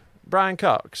 Who? Brian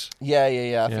Cox? Yeah.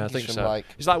 I think he's so. from like...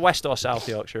 He's like West or South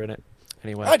Yorkshire, innit?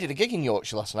 Anyway. I did a gig in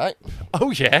Yorkshire last night.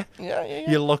 Oh, yeah? Yeah.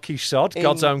 You lucky sod.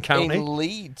 God's own county. In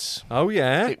Leeds. Oh,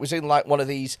 yeah? It was in like one of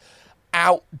these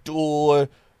outdoor,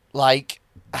 like,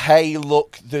 hey,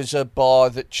 look, there's a bar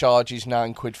that charges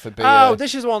 £9 for beer. Oh,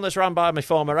 this is the one that's run by my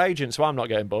former agent, so I'm not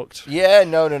getting booked. Yeah,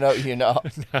 no, you're not.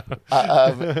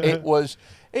 It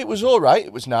was all right.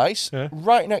 It was nice. Yeah.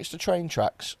 Right next to train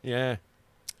tracks. Yeah.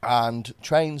 And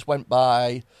trains went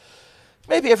by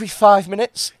maybe every 5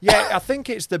 minutes. Yeah, I think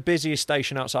it's the busiest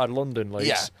station outside London, Leeds.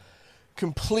 Yeah.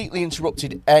 Completely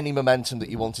interrupted any momentum that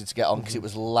you wanted to get on because it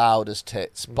was loud as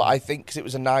tits. But I think because it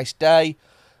was a nice day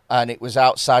and it was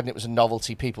outside and it was a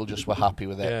novelty, people just were happy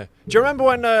with it. Yeah. Do you remember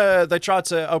when they tried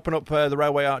to open up the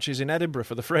railway arches in Edinburgh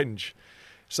for the Fringe?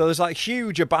 So there's like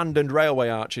huge abandoned railway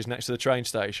arches next to the train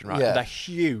station, right? Yeah. They're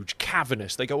huge,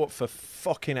 cavernous. They go up for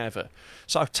fucking ever.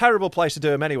 So a terrible place to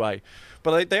do them anyway.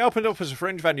 But they opened up as a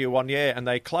fringe venue one year and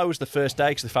they closed the first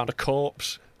day because they found a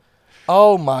corpse.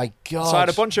 Oh my God. So I had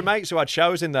a bunch of mates who had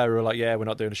shows in there who were like, yeah, we're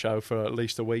not doing a show for at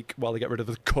least a week while they get rid of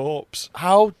the corpse.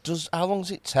 How long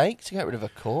does it take to get rid of a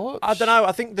corpse? I don't know.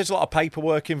 I think there's a lot of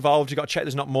paperwork involved. You've got to check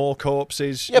there's not more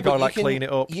corpses. Yeah, You've got but to like clean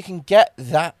it up. You can get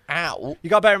that out. You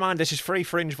got to bear in mind this is free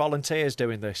fringe volunteers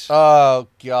doing this. Oh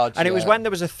God. And it was yeah. when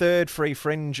there was a third free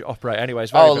fringe operator. Anyway,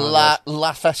 it's very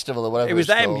La Festival or whatever It was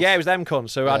them, called. yeah, it was them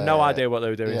cunts who had no idea what they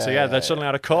were doing. So yeah, they suddenly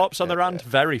had a corpse on their hand.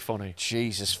 Very funny.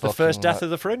 Jesus The fucking. first death of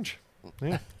the fringe.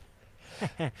 Yeah.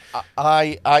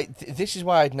 This is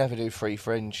why I'd never do free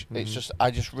fringe. It's just I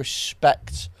just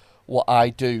respect what I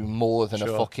do more than a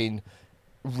Sure. fucking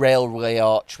railway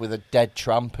arch with a dead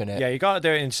tramp in it. Yeah, you got to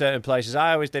do it in certain places.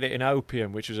 I always did it in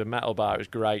Opium, which was a metal bar. It was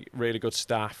great, really good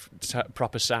staff,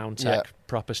 proper sound tech, Yeah.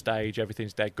 proper stage.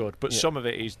 Everything's dead good. But Yeah. some of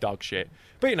it is dog shit.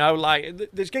 But you know,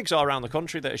 like there's gigs all around the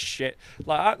country that are shit.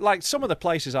 Like some of the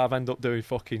places I've ended up doing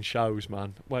fucking shows,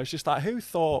 man, where it's just like, who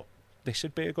thought this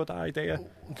would be a good idea?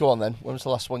 Go on then. When was the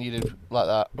last one you did like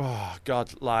that? Oh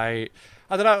God, like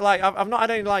I don't know, like I've not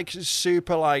had any like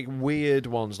super like weird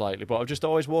ones lately, but I'm just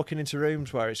always walking into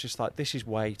rooms where it's just like this is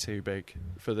way too big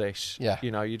for this. Yeah. You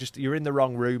know, you're in the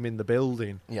wrong room in the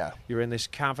building. Yeah. You're in this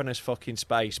cavernous fucking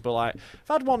space. But like I've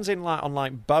had ones in like on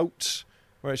like boats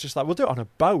where it's just like we'll do it on a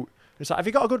boat. It's like, have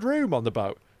you got a good room on the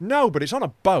boat? No, but it's on a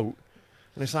boat.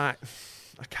 And it's like,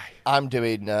 okay. I'm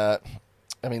doing.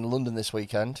 I'm in London this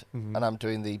weekend, and I'm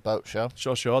doing the boat show.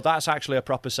 Sure. That's actually a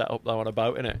proper setup though on a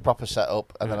boat, isn't it? Proper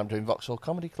setup, and then I'm doing Vauxhall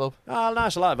Comedy Club. Oh,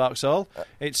 nice. I like Vauxhall.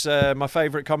 It's my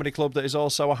favourite comedy club that is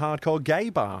also a hardcore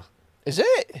gay bar. Is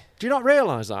it? Do you not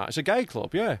realise that? It's a gay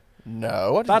club, yeah. No,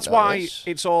 I didn't That's know why this.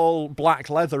 it's all black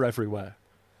leather everywhere.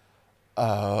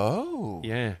 Oh.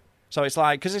 Yeah. So it's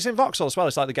like, because it's in Vauxhall as well,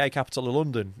 it's like the gay capital of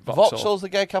London. Vauxhall's the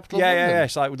gay capital of London? Yeah.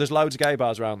 It's like, there's loads of gay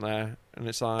bars around there. And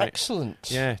it's like... Excellent.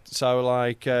 Yeah. So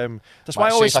like, that's Might why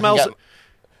it always see if I can smells... get-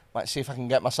 Might see if I can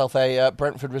get myself a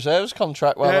Brentford Reserves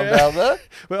contract while I'm down there.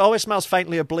 Well, it always smells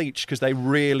faintly of bleach because they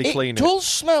really clean It does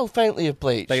smell faintly of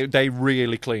bleach. They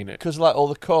really clean it. Because, like, all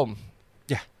the cum.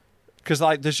 Yeah. Because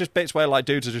like, there's just bits where like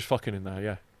dudes are just fucking in there,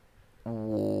 yeah.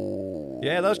 Ooh.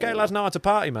 Yeah, those gay lads know how to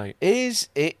party, mate. Is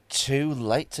it too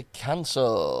late to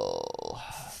cancel?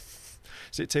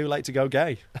 Is it too late to go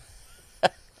gay?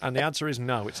 And the answer is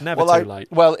no. It's never Well, too late.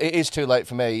 Well, it is too late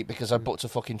for me because I booked a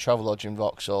fucking Travelodge in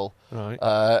Vauxhall. Right.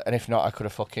 And if not, I could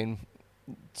have fucking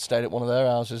stayed at one of their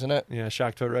houses, innit? Yeah,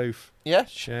 shagged a roof. Yeah?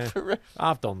 Yeah.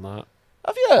 I've done that.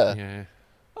 Have you? Yeah.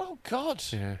 Oh, God.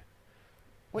 Yeah.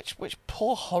 Which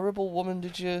poor, horrible woman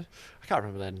did you... I can't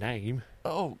remember their name.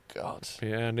 Oh, God. But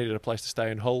yeah, I needed a place to stay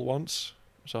in Hull once.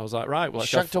 So I was like, right, well, let's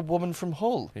Shagged go. a woman from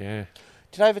Hull. Yeah.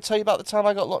 Did I ever tell you about the time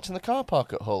I got locked in the car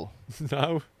park at Hull?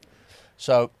 No.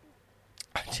 So,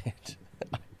 I did.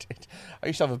 I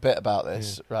used to have a bit about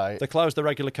this, right? They closed the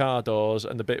regular car doors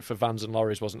and the bit for vans and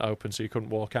lorries wasn't open, so you couldn't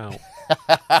walk out.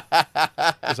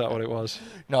 Is that what it was?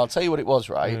 No, I'll tell you what it was,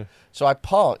 right? Yeah. So I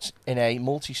parked in a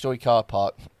multi-storey car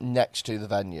park next to the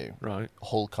venue, Right.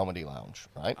 Hull Comedy Lounge,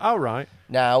 right? Oh, right.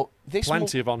 Now, this...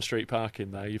 Plenty of on-street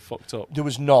parking there. You fucked up. There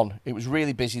was none. It was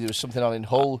really busy. There was something on in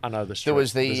Hull. I know the strip. There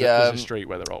was the... There's a street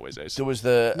where there always is. There was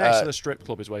the... Next to the strip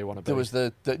club is where you want to be. There was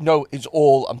the... No, it's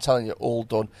all... I'm telling you, all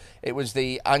done. It was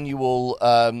the annual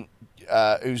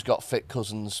Who's Got Fit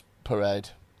Cousins parade.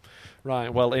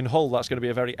 Right, well, in Hull, that's going to be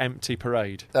a very empty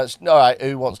parade. That's... All right,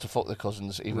 who wants to fuck the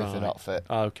cousins, even if they're Right. not fit?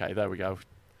 Okay, there we go.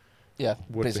 Yeah,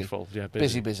 Would busy. be full. Yeah,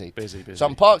 Busy. Busy. So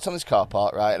I'm parked on this car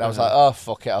park, right? And I was like, oh,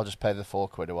 fuck it, I'll just pay the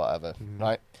 £4 or whatever,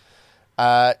 right?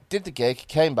 Did the gig,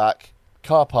 came back,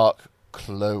 car park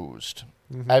closed.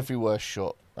 Everywhere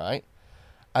shut, right?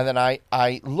 And then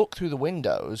I look through the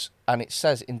windows, and it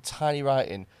says in tiny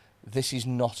writing, this is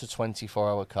not a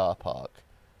 24-hour car park.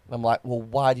 And I'm like, well,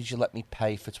 why did you let me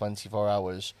pay for 24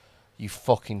 hours, you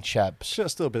fucking chebs? Should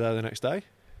still be there the next day.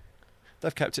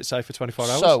 They've kept it safe for 24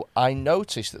 hours. So I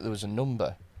noticed that there was a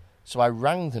number. So I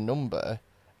rang the number,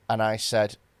 and I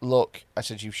said, "Look," I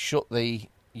said, "You've shut the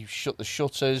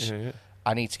shutters. Yeah.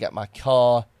 I need to get my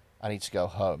car. I need to go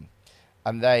home."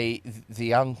 And the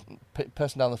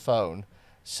person down the phone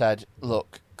said,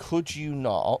 "Look, could you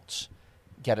not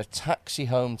get a taxi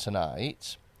home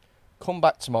tonight? Come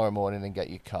back tomorrow morning and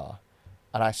get your car."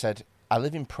 And I said, "I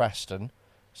live in Preston.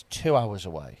 It's 2 hours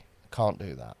away. I can't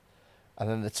do that." And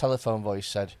then the telephone voice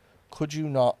said, "Could you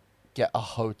not get a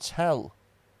hotel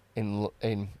in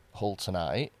Hull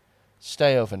tonight,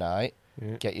 stay overnight,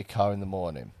 get your car in the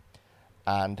morning?"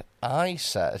 And I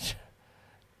said,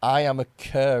 I am a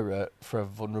carer for a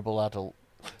vulnerable adult.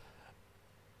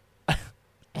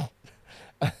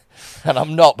 And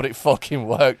I'm not, but it fucking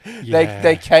worked. Yeah.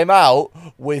 They came out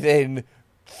within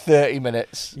 30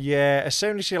 minutes. Yeah, as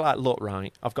soon as you're like, look,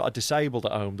 right, I've got a disabled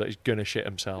at home that is going to shit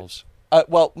themselves.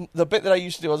 Well, the bit that I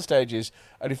used to do on stage is,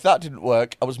 and if that didn't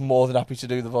work, I was more than happy to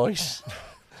do the voice.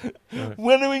 Right.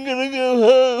 When are we going to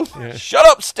go home? Yeah. Shut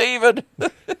up, Stephen!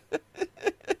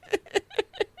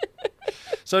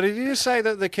 So did you say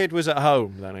that the kid was at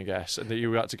home then, I guess, and that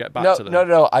you had to get back to them?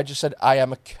 No. I just said, I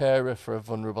am a carer for a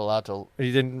vulnerable adult.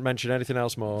 You didn't mention anything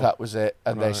else more? That was it.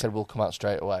 And they Right. said, we'll come out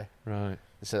straight away. Right.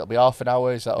 They said, it'll be half an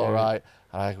hour. Is that Yeah. all right?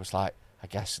 And I was like, I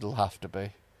guess it'll have to be.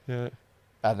 Yeah.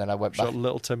 And then I went So back.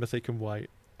 little Timothy can wait.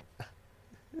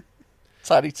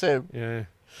 Tiny Tim. Yeah.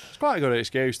 It's quite a good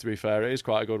excuse, to be fair. It is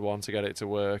quite a good one to get it to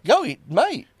work. Yo,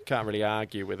 mate, Can't really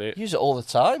argue with it. use it all the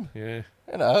time. Yeah.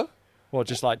 You know. Or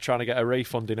just like trying to get a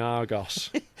refund in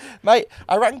Argos. Mate,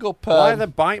 I rang up... Why are there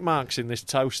bite marks in this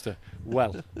toaster?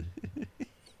 Well,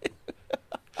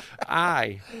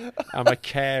 I am a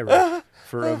carer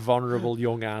for a vulnerable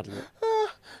young adult.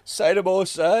 Say no more,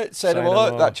 sir. Say no Say no more.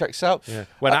 more. That checks out. Yeah.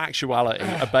 When actuality,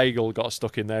 a bagel got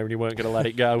stuck in there and you weren't going to let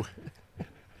it go.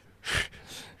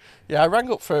 Yeah, I rang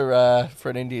up for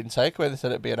an Indian takeaway. They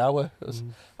said it'd be an hour.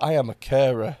 I am a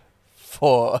carer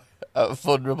for a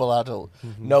vulnerable adult.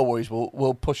 No worries,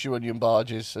 we'll push your onion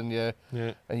barges and your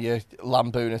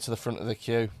lambooner to the front of the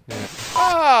queue. Yeah.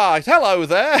 Ah, hello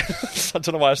there. I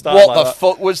don't know why I started What like the that.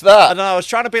 fuck was I that? don't know, I was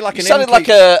trying to be like You an sounded like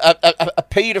a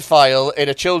paedophile in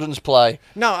a children's play.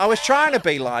 No, I was trying to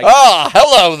be like... Ah,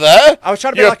 hello there. I was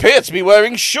trying to be You like... appear to be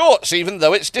wearing shorts even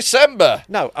though it's December.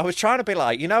 No, I was trying to be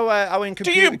like, you know how in Do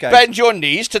computer you games... bend your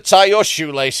knees to tie your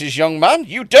shoelaces, young man?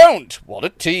 You don't. What a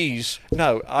tease.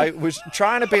 No, I was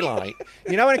trying to be like,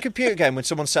 you know in a computer game when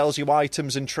someone sells you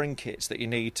items and trinkets that you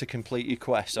need to complete your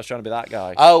quest? I was trying to be that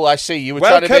guy. Oh, I see. You were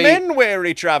trying Welcome to be... in,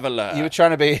 weary traveller. You were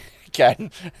trying to be...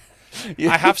 Again.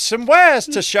 I have some wares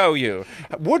to show you.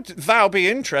 Would thou be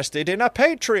interested in a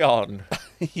Patreon?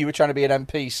 You were trying to be an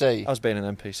NPC. I was being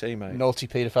an NPC, mate. Naughty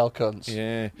paedophile cunts.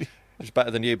 Yeah. It's better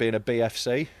than you being a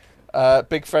BFC.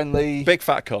 Big friendly... Big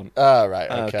fat cunt. Oh, right,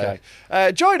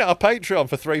 okay. Join our Patreon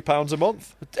for £3 a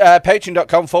month.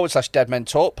 Patreon.com/Dead Men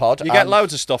Talk Pod. You get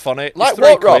loads of stuff on it. Like it's £3.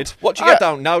 what, Rob? What do you get? I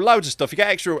don't know. Loads of stuff. You get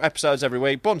extra episodes every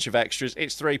week. Bunch of extras.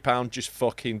 It's £3. Just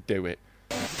fucking do it.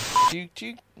 Do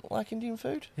you like Indian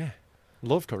food? Yeah.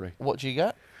 Love curry. What do you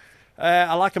get?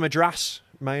 I like a madras,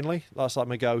 mainly. That's like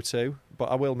my go-to. But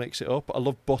I will mix it up. I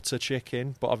love butter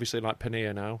chicken, but obviously like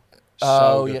paneer now.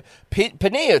 Oh, good. yeah.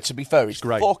 Paneer, to be fair, is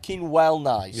great. fucking well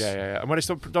nice. Yeah. And when it's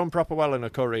done proper well in a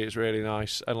curry, it's really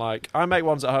nice. And like, I make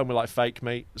ones at home with like fake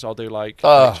meat, so I'll do like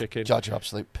fake chicken. God, you're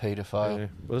absolute paedophile. Yeah.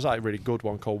 Well, there's like a really good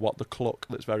one called What the Cluck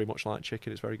that's very much like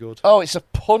chicken. It's very good. Oh, it's a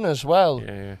pun as well.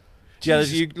 Yeah. Yeah,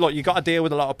 you got to deal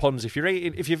with a lot of puns. If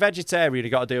you're vegetarian, you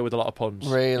got to deal with a lot of puns.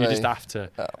 Really? You just have to.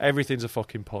 Oh. Everything's a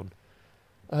fucking pun.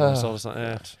 So it's like,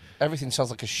 yeah. Everything sounds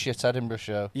like a shit Edinburgh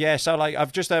show. Yeah, so like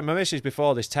I've just my missus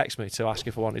before this text me to ask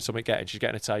if I wanted something getting. She's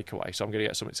getting a takeaway, so I'm going to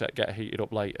get something to get heated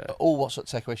up later. Oh, what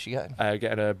sort of takeaway is she getting?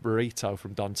 Getting a burrito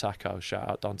from Don Taco. Shout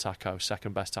out Don Taco,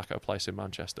 second best taco place in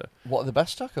Manchester. What are the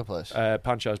best taco place?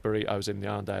 Pancho's Burritos in the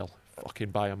Arndale.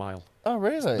 Fucking by a mile. Oh,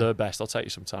 really? The best. I'll take you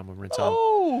sometime when we're in town.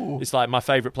 Oh. It's like my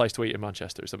favourite place to eat in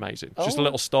Manchester. It's amazing. It's just a Oh.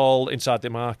 little stall inside the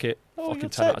market. Oh, Fucking you'll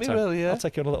 10 out of take 10. me, will you? I'll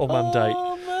take you on a little man date.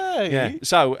 Oh, mate. Yeah.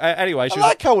 So anyway, she I was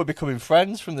like how we're becoming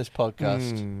friends from this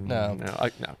podcast. No.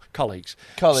 no, colleagues.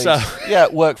 Colleagues. So, Yeah,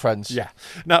 work friends. yeah.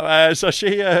 No. So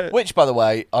she. Which, by the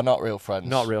way, are not real friends.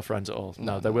 Not real friends at all.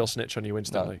 No, they will snitch on you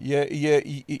instantly.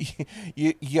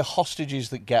 You're hostages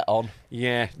that get on.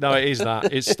 Yeah. No, it is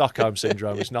that. It's Stockholm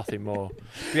syndrome. It's nothing more.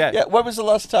 Yeah. Yeah, when was the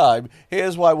last time?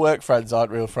 Here's why work friends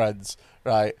aren't real friends,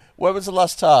 right? When was the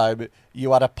last time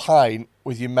you had a pint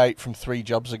with your mate from 3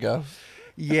 jobs ago?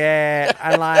 Yeah,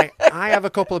 and like I have a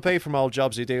couple of people from old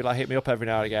jobs who do like hit me up every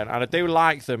now and again, and I do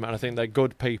like them, and I think they're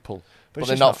good people. But it's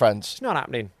they're just not friends. It's not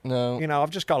happening. No. You know, I've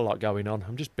just got a lot going on.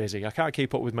 I'm just busy. I can't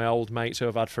keep up with my old mates who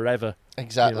I've had forever.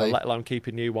 Exactly. You know, let alone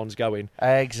keeping new ones going.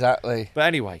 Exactly. But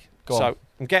anyway, Go on. so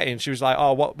I'm getting. She was like,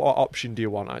 "Oh, what option do you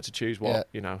want?" I had to choose what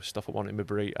Yeah. stuff I want in my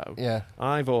burrito. Yeah.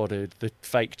 I've ordered the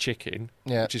fake chicken,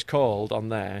 Yeah. which is called on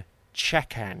there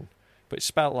Chechen, but it's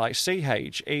spelled like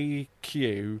CHEQEN.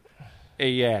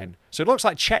 So it looks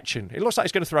like Chechen. It looks like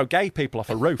it's going to throw gay people off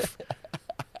a roof.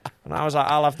 And I was like,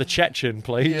 "I'll have the Chechen,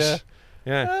 please."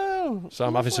 Yeah. Oh, So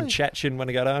I'm having some lovely. Chechen when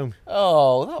I get home.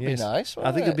 Oh, that'd Yes. be nice.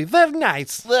 I think wouldn't it'd be very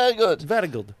nice. Very good. Very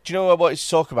good. Do you know what I wanted to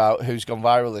talk about? Who's gone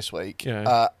viral this week?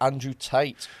 Yeah. Andrew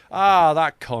Tate. Ah,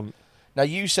 that cunt. Now,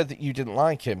 you said that you didn't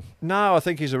like him. No, I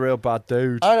think he's a real bad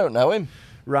dude. I don't know him.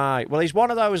 Right. Well, he's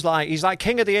one of those he's like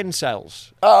king of the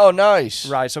incels. Oh, nice.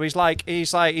 Right. So he's like he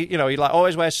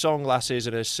always wears sunglasses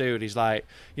and a suit. He's like,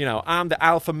 I'm the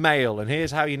alpha male, and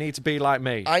here's how you need to be like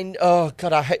me. Oh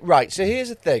God, I hate. Right. So here's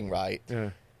the thing. Right.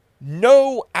 Yeah.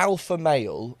 No alpha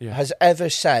male has ever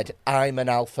said I'm an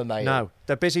alpha male. No,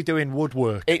 they're busy doing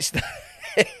woodwork.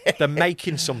 They're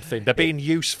making something. They're being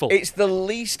useful. It's the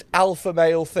least alpha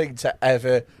male thing to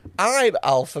ever. I'm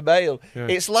alpha male. Yeah.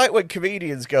 It's like when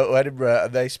comedians go to Edinburgh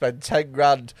and they spend 10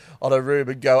 grand on a room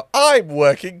and go, I'm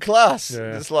working class.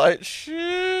 Yeah. It's like,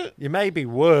 shit. You maybe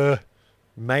were.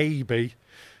 Maybe.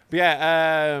 But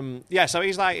yeah, so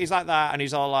he's like that, and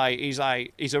he's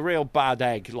a real bad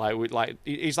egg.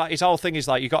 He's like his whole thing is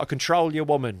like, you got to control your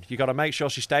woman. You got to make sure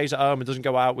she stays at home and doesn't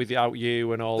go out without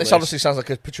you and all this. This obviously sounds like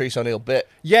a Patrice O'Neill bit.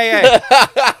 Yeah.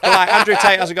 But Andrew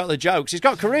Tate hasn't got the jokes. He's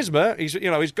got charisma. He's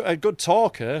a good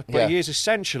talker, but he is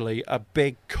essentially a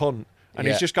big cunt, and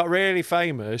he's just got really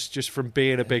famous just from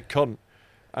being a big cunt.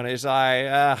 And it's like,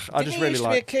 I just really like. Did he used to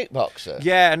be a kickboxer?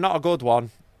 Yeah, and not a good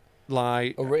one.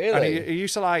 Oh, really? And he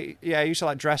used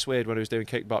to dress weird when he was doing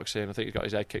kickboxing. I think he got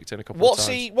his head kicked in a couple of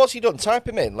times. What's he done? Type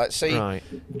him in. Let's see. Right.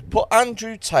 Put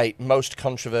Andrew Tate most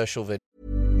controversial video.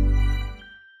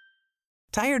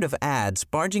 Tired of ads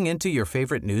barging into your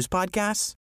favorite news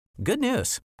podcasts? Good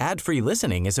news. Ad-free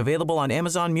listening is available on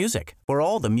Amazon Music for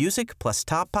all the music plus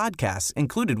top podcasts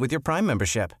included with your Prime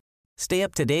membership. Stay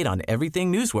up to date on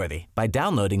everything newsworthy by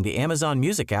downloading the Amazon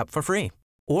Music app for free.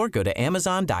 Or go to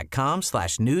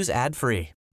amazon.com/news ad free.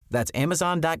 That's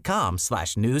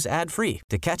amazon.com/news ad free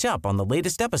to catch up on the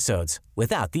latest episodes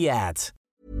without the ads.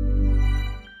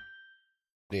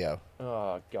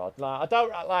 Oh God! I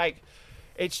don't like.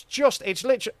 It's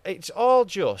all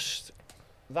just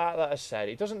that I said.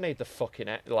 He doesn't need the fucking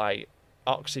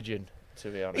oxygen, to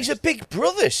be honest. He's a Big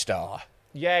Brother star.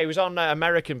 Yeah, he was on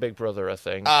American Big Brother, I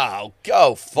think. Oh,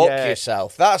 go fuck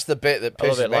yourself. That's the bit that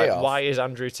pisses me off. Why is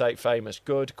Andrew Tate famous?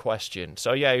 Good question.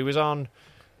 So yeah, he was on.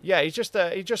 Yeah, he just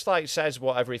says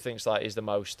whatever he thinks is the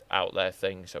most out there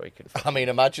thing, so he can. I mean,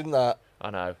 imagine that.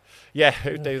 I know. Yeah,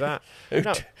 who'd do that?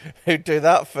 Who'd do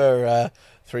that for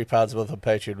 £3 a month on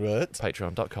Patreon?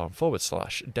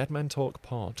 Patreon.com/Dead Men Talk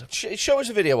Pod. Show us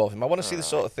a video of him. I want to see the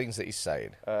sort of things that he's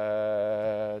saying.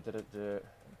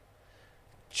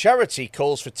 Charity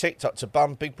calls for TikTok to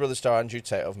ban Big Brother star Andrew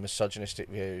Tate over misogynistic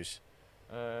views.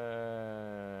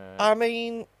 I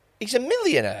mean, he's a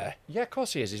millionaire. Yeah, of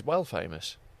course he is. He's well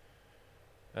famous.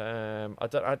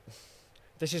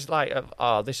 This is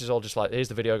this is all just here's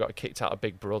the video. I got kicked out of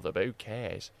Big Brother, but who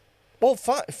cares? Well,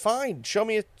 fine. Show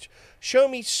me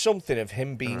something of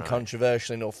him being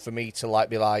controversial enough for me to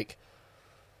be like.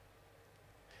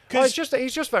 He's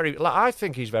just very. I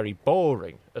think he's very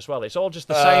boring as well. It's all just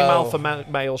the same alpha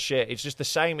male shit. It's just the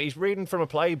same. He's reading from a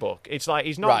playbook. It's like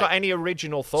he's not got any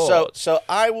original thought. So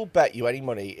I will bet you any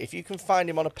money if you can find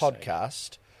him on a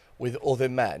podcast with other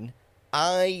men.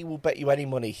 I will bet you any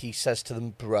money he says to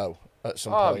them, "Bro," at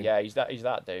some point. Oh yeah, he's that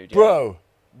dude. Yeah. Bro,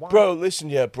 bro, listen,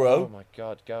 bro. Oh my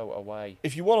God, go away.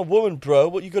 If you want a woman, bro,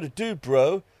 what you got to do,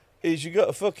 bro, is you got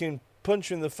to fucking punch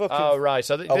her in the fucking. Oh right,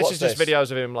 so this is just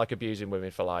videos of him abusing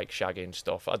women for shagging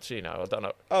stuff. I don't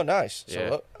know. Oh nice. Yeah. So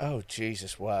look. Oh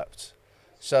Jesus wept.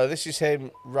 So this is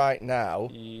him right now.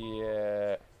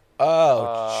 Yeah.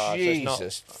 Oh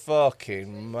Jesus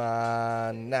fucking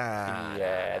man. Nah.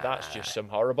 Yeah, that's just some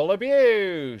horrible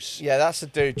abuse. Yeah, that's a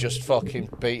dude just fucking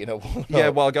beating a woman. Yeah,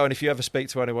 well, going if you ever speak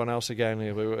to anyone else again,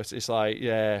 it's like,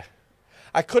 yeah.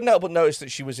 I couldn't help but notice that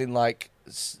she was in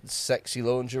sexy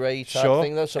lingerie type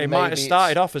thing though. So it might have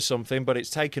started off as something, but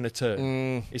it's taken a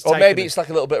turn. Or maybe it's a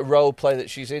little bit of role play that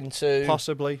she's into.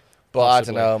 Possibly. But I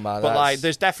don't know, man. But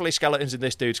there's definitely skeletons in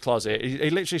this dude's closet. He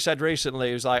literally said recently,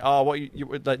 he was like, "Oh,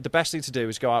 the best thing to do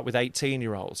is go out with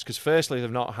 18-year-olds because firstly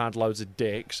they've not had loads of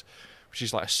dicks, which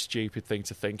is a stupid thing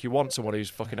to think. You want someone who's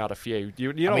fucking had a few.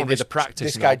 You don't want to be the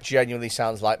practice. This guy genuinely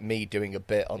sounds like me doing a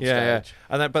bit on stage.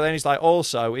 Yeah. But then he's like,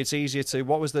 also it's easier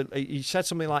to he said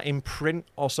something like imprint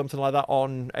or something like that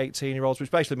on 18-year-olds, which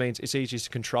basically means it's easier to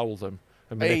control them.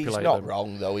 He's not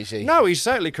wrong, though, is he? No, he's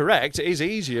certainly correct. It is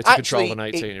easier to control an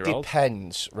 18-year-old. It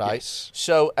depends, right? Yes.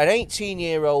 So, an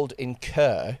 18-year-old in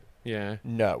Kerr,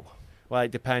 no. Well,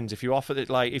 it depends. If you offer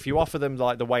them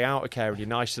the way out of care and you're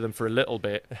nice to them for a little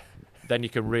bit, then you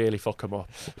can really fuck them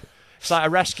up. It's like a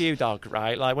rescue dog,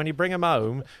 right? Like when you bring them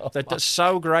home, they're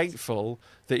so grateful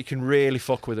that you can really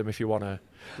fuck with them if you want to.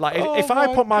 If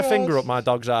I put my finger up my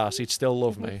dog's ass, he'd still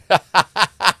love me.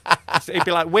 He'd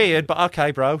be like, weird, but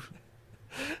okay, bro.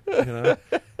 I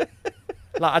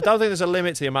don't think there's a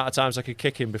limit to the amount of times I could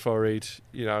kick him before he'd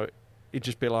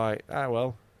just be like,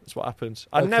 well, that's what happens.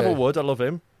 I never would. I love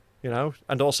him,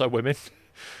 and also women.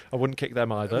 I wouldn't kick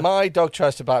them either. My dog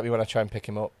tries to bite me when I try and pick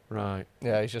him up. Right.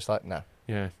 Yeah, he's just like, no.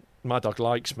 Yeah. My dog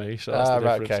likes me, so that's the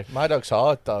Right, difference. okay. My dog's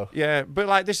hard, though. Yeah, but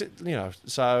like this,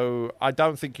 so I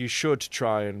don't think you should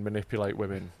try and manipulate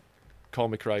women. Call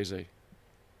me crazy.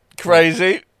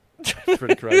 Crazy.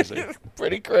 Pretty crazy.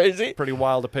 Pretty crazy. Pretty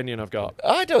wild opinion I've got.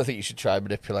 I don't think you should try and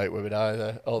manipulate women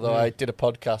either. Although I did a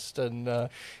podcast and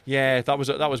Yeah, that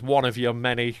was one of your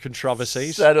many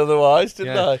controversies. said otherwise,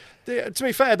 didn't I? To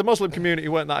be fair, the Muslim community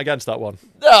weren't that against that one.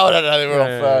 No, they were all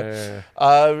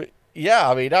fair. Yeah,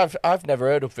 I mean, I've never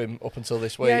heard of him up until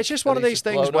this week. Yeah, it's just one of and these he's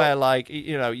things blown where, up. like,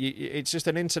 it's just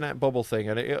an internet bubble thing,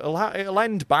 and it'll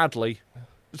end badly.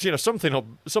 Something will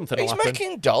He's happen.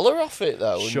 making dollar off it,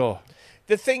 though. and Sure.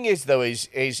 The thing is, though, is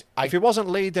If he wasn't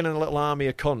leading a little army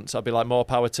of cunts, I'd be like, more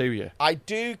power to you. I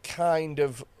do kind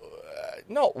of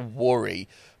not worry,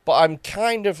 but I'm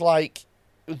kind of like,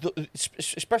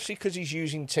 especially because he's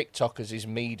using TikTok as his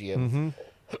medium. Mm-hmm.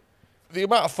 The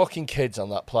amount of fucking kids on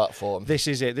that platform. This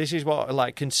is it. This is what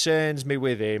like concerns me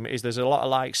with him. Is there's a lot of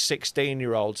like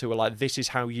 16-year-olds who are like, this is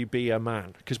how you be a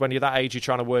man. Because when you're that age, you're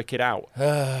trying to work it out,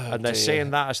 and they're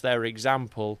seeing that as their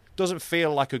example. Doesn't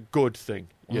feel like a good thing,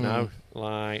 you know.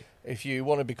 Like, if you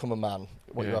want to become a man,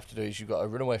 what you have to do is you've got to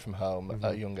run away from home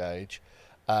at a young age.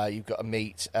 You've got to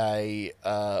meet a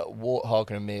warthog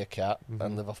and a meerkat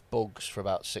and live off bugs for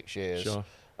about 6 years. Sure.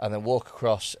 And then walk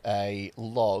across a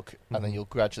log, and then you'll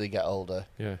gradually get older.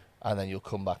 Yeah. And then you'll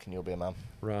come back and you'll be a man.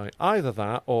 Right. Either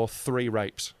that or 3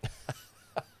 rapes.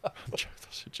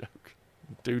 That's a joke.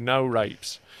 Do no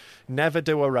rapes. Never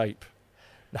do a rape.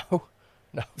 No.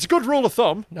 It's a good rule of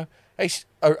thumb. No. Hey,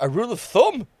 a rule of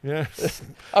thumb? Yeah.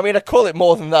 I mean, I call it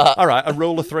more than that. All right. A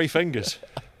rule of 3 fingers.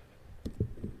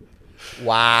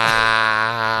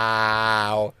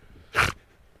 Wow.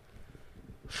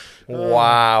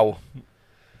 Wow.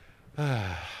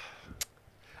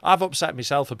 I've upset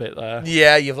myself a bit there.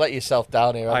 Yeah, you've let yourself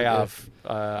down here, I haven't you?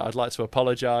 have. I'd like to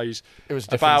apologise. It was a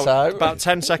different time. About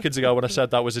 10 seconds ago when I said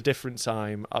that was a different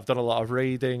time. I've done a lot of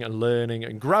reading and learning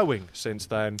and growing since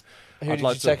then. Who did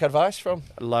you take advice from?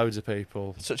 Loads of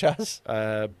people. Such as?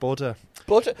 Buddha.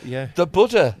 Buddha? Yeah. The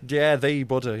Buddha? Yeah, the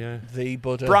Buddha, yeah. The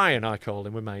Buddha. Brian, I call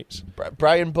him, we're mates.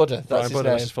 Brian Buddha, that's his Buddha,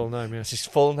 name. that's his full name, yeah. That's his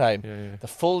full name. Yeah. The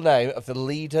full name of the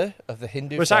leader of the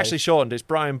Hindu Well, it's faith. actually shortened. It's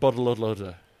Brian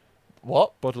Buddha.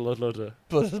 What? Buddha. Buddha.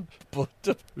 Brian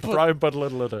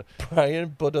Buddha. Brian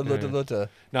Buddha Ludda.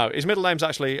 No, his middle name's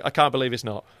actually, I can't believe it's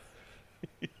not.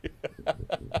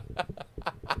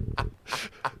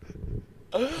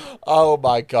 Oh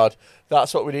my god,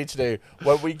 that's what we need to do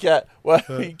when we get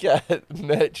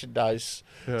merchandise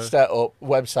set up,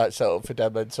 website set up for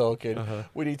Dead Men Talking.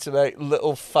 We need to make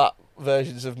little fat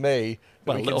versions of me.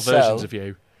 Well, we little can versions sell. of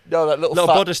you. No, that little Little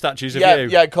fat... Buddha statues of yeah, you.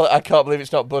 Yeah, I can't believe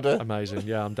it's not Buddha. Amazing.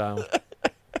 Yeah, I'm down.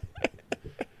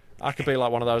 I could be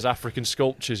like one of those African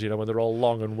sculptures, when they're all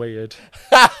long and weird.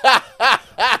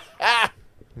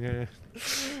 Yeah.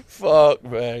 Fuck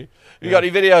me. You got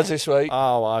any videos this week?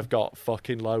 Oh, I've got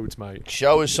fucking loads, mate.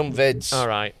 Show us some vids. All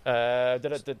right.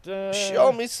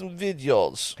 Show me some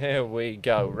videos. Here we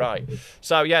go. Right.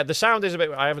 So, yeah, the sound is a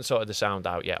bit... I haven't sorted the sound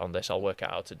out yet on this. I'll work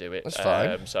out how to do it. That's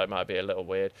fine. So it might be a little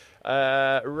weird.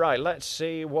 Right, let's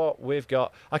see what we've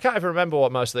got. I can't even remember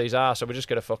what most of these are, so we're just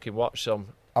going to fucking watch some.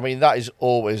 I mean, that is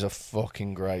always a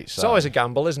fucking great sound. It's always a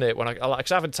gamble, isn't it? When I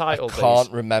 'cause I haven't titled can't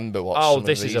these. remember what Oh, some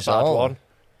this of is these a bad are. one.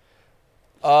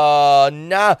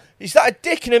 Nah. Is that a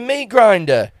dick and a meat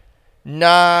grinder?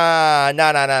 Nah.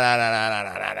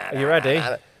 Are you ready?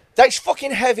 That's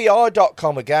fucking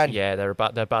heavyr.com again. Yeah, they're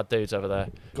bad dudes over there.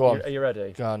 Go on. Are you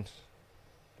ready? Go on.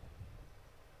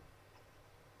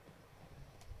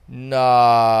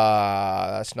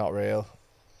 Nah, that's not real.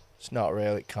 It's not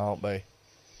real. It can't be.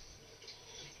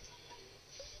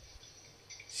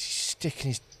 He's sticking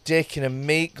his dick in a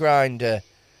meat grinder.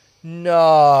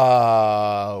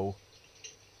 No.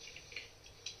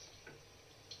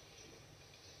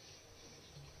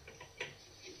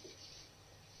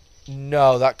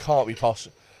 No, that can't be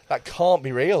possible. That can't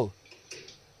be real.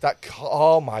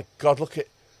 Oh my god! Look at.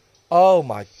 Oh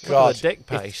my god! the dick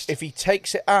paste. If he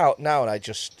takes it out now, and I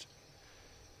just.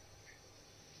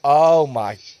 Oh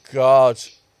my god!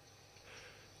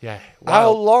 Yeah.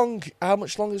 How Well, long? How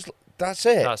much longer is? That's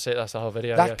it. that's it. That's the whole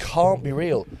video. That yeah. can't be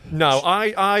real. No,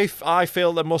 I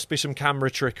feel there must be some camera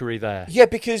trickery there. Yeah,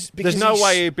 because There's no he's-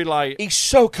 way he'd be like, He's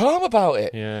so calm about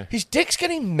it. Yeah. His dick's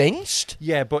getting minced.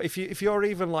 yeah, but if you're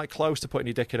even like close to putting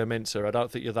your dick in a mincer, I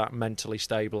don't think you're that mentally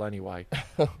stable anyway.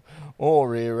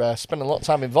 Or you're spending a lot of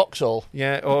time in Vauxhall.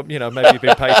 Yeah, or maybe you've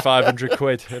been paid 500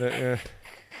 quid. Yeah.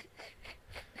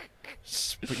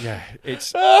 But yeah,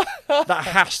 it's that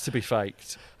has to be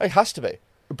faked. It has to be.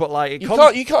 But like you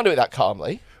can't do it that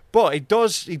calmly. But he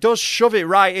does shove it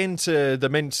right into the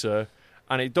mincer,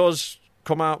 and it does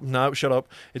come out. No, shut up.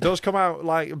 It does come out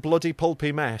like a bloody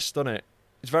pulpy mess, doesn't it?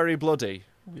 It's very bloody.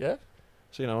 Yeah.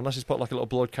 So, unless he's put like a little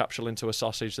blood capsule into a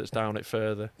sausage that's down it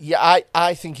further. Yeah,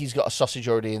 I think he's got a sausage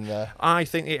already in there. I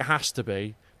think it has to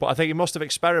be. But I think he must have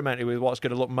experimented with what's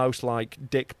going to look most like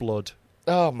dick blood.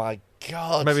 Oh, my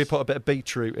God. Maybe put a bit of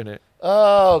beetroot in it.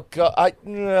 Oh, God.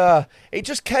 It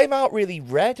just came out really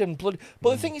red and bloody.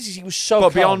 But the thing is he was so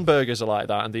But calm. Beyond Burgers are like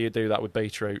that, and they do that with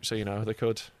beetroot, so, they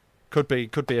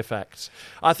could be effects.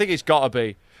 I think it's got to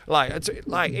be.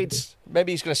 It's...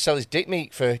 Maybe he's going to sell his dick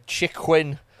meat for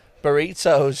chicken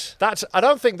burritos. I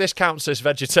don't think this counts as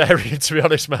vegetarian, to be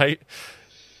honest, mate.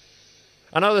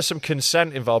 I know there's some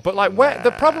consent involved, but where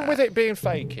the problem with it being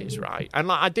fake is, right,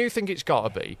 and I do think it's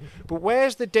got to be, but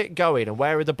where's the dick going and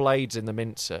where are the blades in the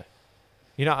mincer?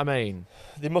 You know what I mean?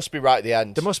 They must be right at the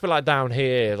end. They must be down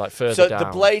here, further so down. So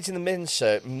the blades in the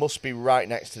mincer must be right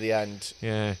next to the end.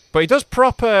 Yeah, but he does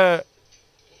proper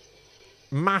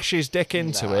mash his dick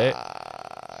into it.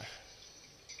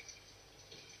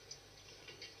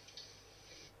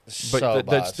 But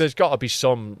there's got to be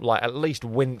some, at least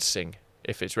wincing,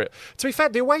 if it's real. To be fair,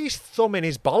 the way he's thumbing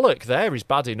his bollock there is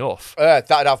bad enough.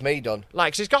 That'd have me done.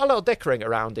 'Cause he's got a little dick ring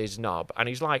around his knob, and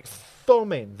he's,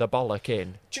 thumbing the bollock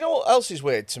in. Do you know what else is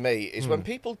weird to me? Is when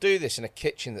people do this in a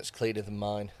kitchen that's cleaner than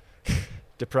mine.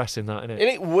 Depressing, that, isn't it?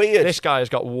 Isn't it weird? This guy has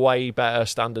got way better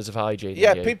standards of hygiene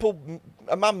Yeah, than you.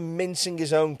 a man mincing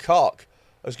his own cock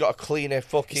has got a cleaner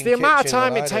fucking It's the amount of kitchen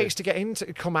time than it I takes to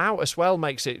get come out as well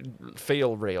makes it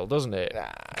feel real, doesn't it?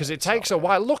 Because it it's takes a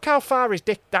while. Look how far his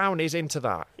dick down is into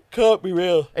that. It can't be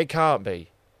real. It can't be.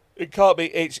 It can't be.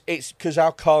 It's because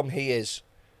how calm he is.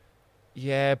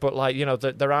 Yeah, but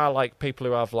there are people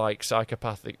who have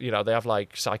psychopathic, they have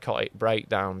psychotic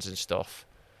breakdowns and stuff.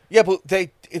 Yeah, but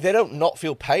they don't not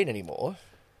feel pain anymore.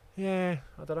 Yeah,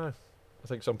 I don't know. I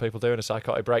think some people do in a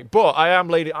psychotic break, but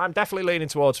I'm definitely leaning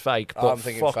towards fake. But I'm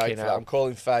thinking fake. I'm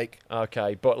calling fake.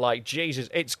 Okay, but Jesus,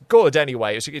 it's good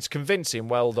anyway. It's convincing.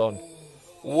 Well done.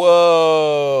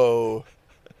 Whoa.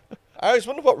 I always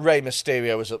wonder what Rey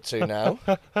Mysterio is up to now.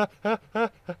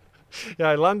 Yeah,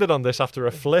 I landed on this after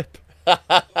a flip.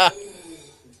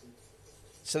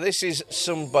 So this is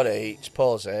somebody. Just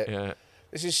pause it. Yeah.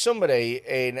 This is somebody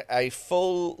in a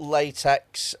full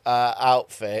latex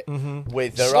outfit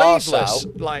with their arse out.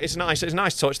 It's nice. It's a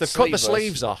nice touch. They've Sleeveless. cut the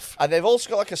sleeves off, and they've also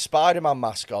got a Spider-Man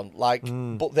mask on.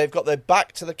 But they've got their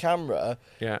back to the camera.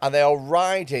 Yeah. And they are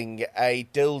riding a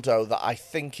dildo that I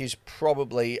think is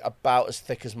probably about as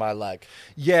thick as my leg.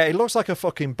 Yeah, it looks like a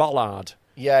fucking bollard.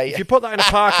 Yeah. If you put that in a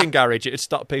parking garage, it'd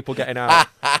stop people getting out.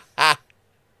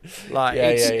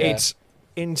 It's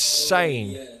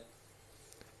insane.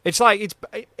 It's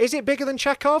is it bigger than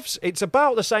Chekhov's? It's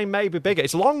about the same, maybe bigger.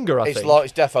 It's longer, I think.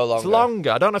 It's defo longer. It's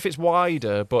longer. I don't know if it's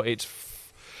wider, but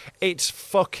it's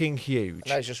fucking huge.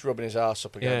 Now he's just rubbing his arse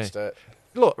up against it.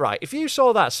 Look, right, if you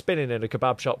saw that spinning in a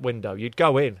kebab shop window, you'd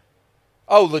go in.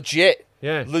 Oh, legit.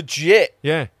 Yeah. Legit.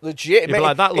 Yeah. Legit. You'd be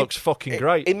like, that looks fucking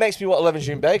great. It makes me want 11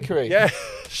 June Bakery. Yeah.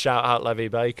 Shout out Levy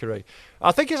Bakery.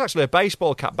 I think it's actually a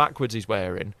baseball cap backwards he's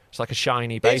wearing. It's like a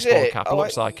shiny baseball cap. It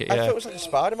looks like it, yeah. I thought it was like a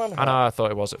Spider-Man hat. I know, I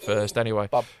thought it was at first. Anyway,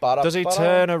 does he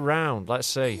turn around? Let's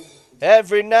see.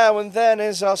 Every now and then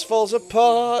his ass falls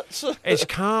apart. It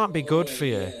can't be good for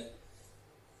you.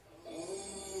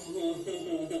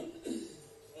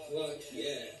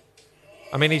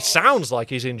 I mean, he sounds like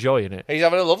he's enjoying it. He's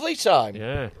having a lovely time.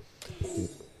 Yeah.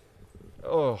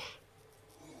 Oh.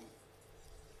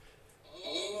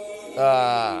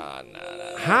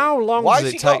 No. How long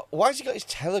does it take? Why has he got his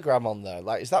Telegram on there?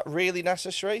 Is that really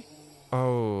necessary?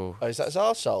 Oh. Or is that his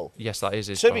arsehole? Yes, that is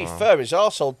his. To be fair, his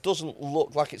arsehole doesn't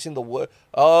look like it's in the word.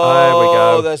 Oh, there we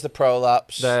go. There's the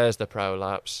prolapse. There's the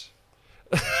prolapse.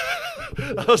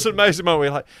 That was an amazing moment.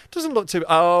 We're like, doesn't look too.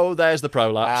 Oh, there's the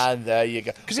prolapse. And there you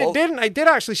go. Because it did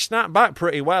actually snap back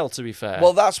pretty well, to be fair.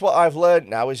 Well, that's what I've learned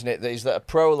now, isn't it? Is that a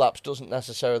prolapse doesn't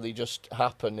necessarily just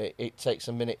happen. It takes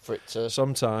a minute for it to.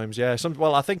 Sometimes, yeah.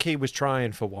 Well, I think he was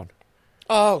trying for one.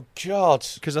 Oh God!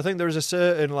 Because I think there is a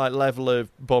certain level of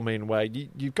bumming where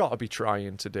you've got to be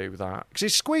trying to do that because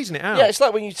he's squeezing it out. Yeah, it's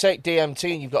like when you take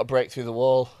DMT and you've got to break through the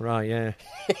wall. Right? Yeah,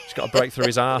 he's got to break through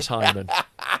his arse hymen.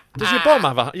 Does your bum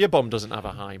have your bum doesn't have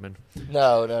a hymen?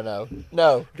 No.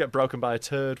 Get broken by a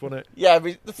turd, wouldn't it? Yeah,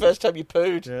 the first time you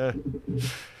pooed. Yeah.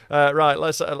 Right,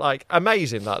 let's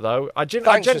amazing that though.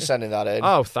 Thanks for sending that in.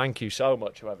 Oh, thank you so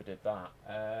much, whoever did that.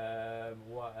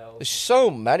 What else? There's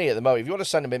so many at the moment. If you want to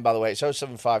send them in, by the way, it's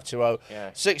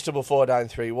 07520 644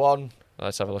 931.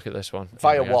 Let's have a look at this one.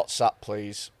 Via WhatsApp,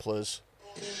 please.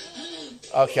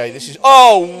 Okay, this is...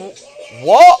 Oh!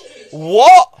 What?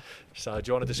 What? So, do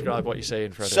you want to describe what you're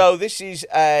seeing, Freddie? So, this is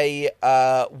a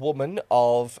woman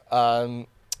of...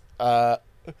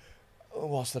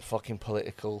 what's the fucking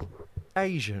political...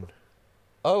 Asian.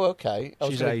 Oh, okay.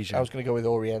 She's Asian. I was going to go with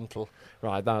Oriental.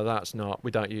 Right, no, that's not.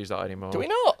 We don't use that anymore. Do we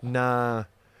not? Nah.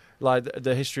 Like,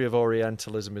 the history of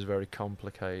Orientalism is very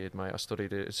complicated, mate. I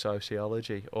studied it in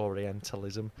sociology,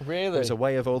 Orientalism. Really? It's a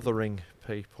way of othering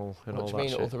people and What all do that you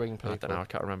mean, shit. othering people? I don't know, I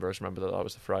can't remember. I just remember that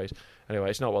was the phrase.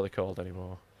 Anyway, it's not what they're called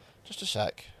anymore. Just a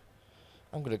sec.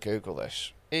 I'm going to Google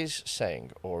this. Is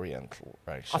saying Oriental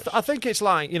racist? I think it's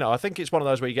like, I think it's one of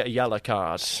those where you get a yellow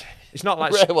card. It's not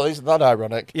like... Well, isn't that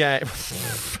ironic? Yeah.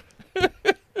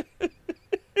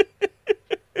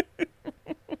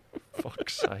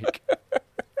 Fuck's sake.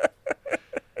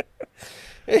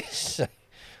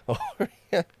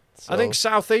 I think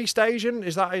Southeast Asian,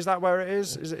 is that where it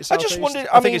is? Is it Southeast? I just wondered...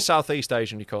 I think it's Southeast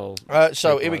Asian you call...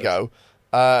 so, here we go.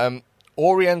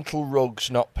 Oriental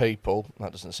rugs, not people.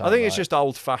 That doesn't sound I think right. it's just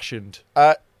old-fashioned.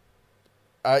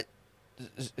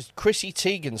 Chrissy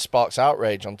Teigen sparks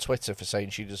outrage on Twitter for saying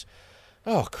she does...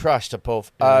 Oh, Christ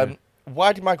above. Yeah.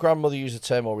 Why did my grandmother use the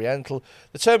term Oriental?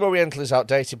 The term Oriental is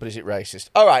outdated, but is it racist?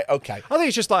 All right, okay. I think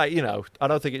it's just like, I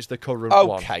don't think it's the current one.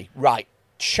 Okay, right.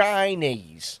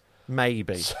 Chinese.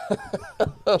 Maybe.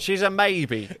 She's a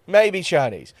maybe. Maybe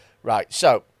Chinese. Right,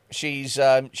 so she's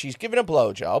given a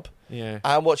blowjob. Yeah.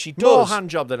 And what she does... More hand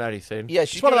job than anything. Yeah,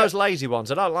 she's one of those lazy ones.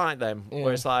 I don't like them. Yeah.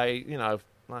 Where it's like,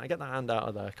 like, get that hand out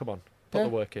of there. Come on. Put the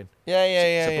work in. Yeah.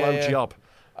 It's a blow job.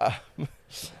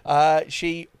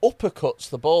 She uppercuts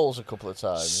the balls a couple of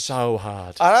times. So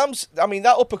hard. And I mean,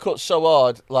 that uppercut's so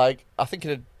hard, like, I think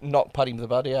it'd knock Paddy the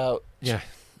Baddy out. Yeah.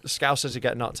 The Scousers would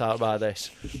get knocked out by this.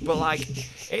 But, like,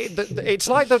 it's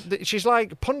like she's,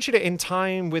 like, punching it in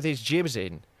time with his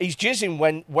jizzing. He's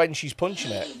jizzing when she's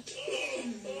punching it.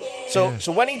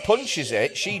 So when he punches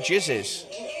it, she jizzes.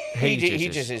 He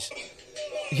jizzes.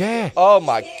 Yeah. Oh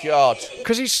my God.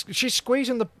 Because she's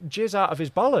squeezing the jizz out of his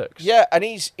bollocks. Yeah, and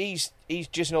he's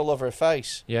jizzing all over her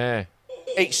face. Yeah.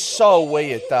 It's so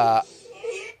weird that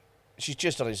she's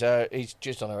just on his hair. He's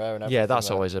just on her hair and everything. Yeah, that's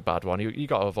always a bad one. You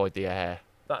got to avoid the hair.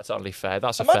 That's only fair.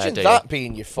 That's a Imagine fair deal. that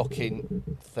being your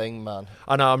fucking thing, man.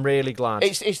 I know. I'm really glad.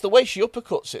 It's the way she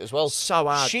uppercuts it as well. So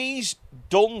hard. She's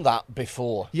done that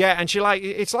before. Yeah, and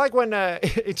it's like when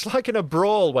it's like in a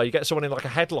brawl where you get someone in like a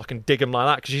headlock and dig them like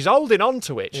that because she's holding on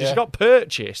to it. She's got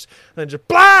purchase, and then just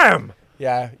blam.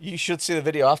 Yeah, you should see the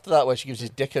video after that where she gives his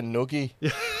dick a nuggie.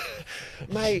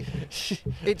 Mate,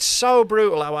 it's so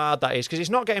brutal how hard that is because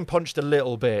he's not getting punched a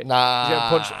little bit. Nah. He's getting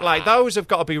punched, like, those have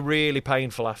got to be really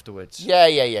painful afterwards. Yeah.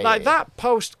 Like, that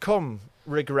post-cum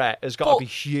regret has got to be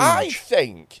huge. I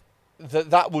think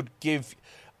that would give...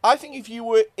 I think if you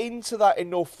were into that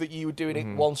enough that you were doing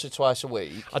it once or twice a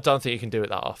week... I don't think you can do it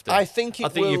that often. I think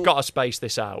you've got to space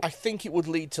this out. I think it would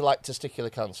lead to, like,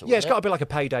 testicular cancer. Yeah, it's got to be like a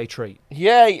payday treat.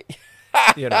 Yeah.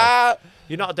 You're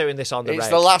not doing this on the It's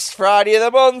reg. the last Friday of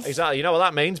the month. Exactly. You know what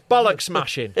that means? Bollock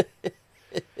smashing.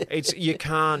 You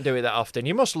can't do it that often.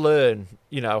 You must learn,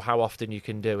 how often you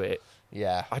can do it.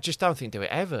 Yeah. I just don't think do it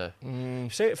ever.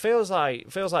 See, it feels like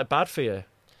bad for you.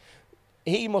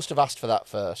 He must have asked for that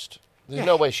first. There's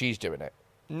no way she's doing it.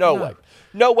 No way.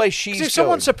 No way she's if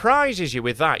someone surprises you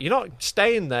with that, you're not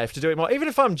staying there to do it more. Even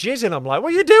if I'm jizzing, I'm like,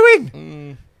 what are you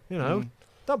doing?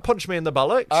 Don't punch me in the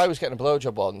bollocks. I was getting a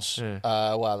blowjob once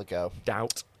a while ago.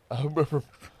 Doubt.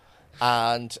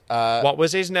 And what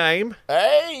was his name?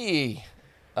 Hey,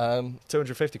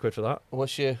 250 quid for that.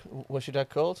 What's your dad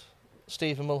called?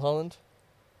 Stephen Mulholland.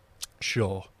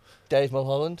 Sure. Dave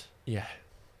Mulholland. Yeah.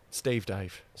 Steve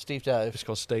Dave. Steve Dave. It's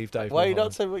called Steve Dave. Why are you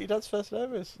not saying what your dad's first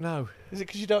name is? No. Is it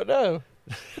because you don't know?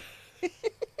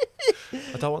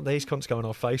 I don't want these cunts going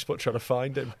on Facebook trying to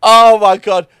find him. Oh my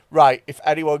God! Right, if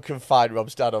anyone can find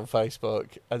Rob's dad on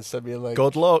Facebook and send me a link.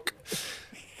 Good luck.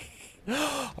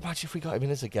 Imagine if we got him in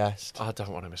as a guest. I don't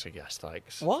want him as a guest,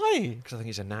 thanks. Why? Because I think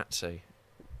he's a Nazi.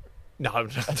 No.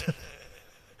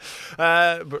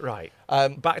 But right.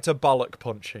 Back to bollock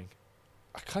punching.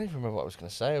 I can't even remember what I was going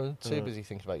to say. I was too busy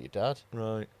thinking about your dad.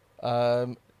 Right.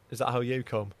 Is that how you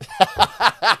come?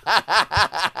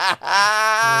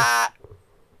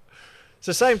 It's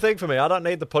the same thing for me. I don't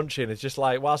need the punching. It's just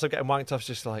like, whilst I'm getting wanked off, it's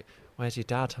just like, where's your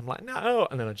dad? I'm like, no.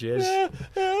 And then I jizz.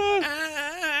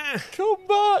 Come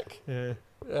back. Yeah.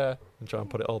 And try and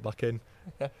put it all back in.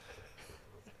 Yeah.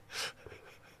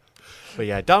 But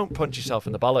yeah, don't punch yourself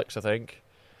in the bollocks, I think.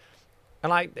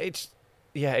 And like, it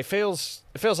feels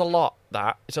a lot,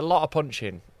 that. It's a lot of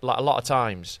punching, like a lot of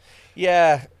times.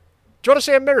 Yeah. Do you want to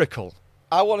see a miracle?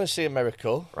 I want to see a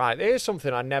miracle. Right, here's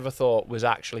something I never thought was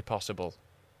actually possible.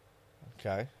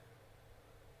 Okay.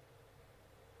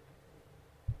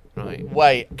 Right.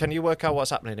 Wait. Can you work out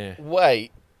what's happening here?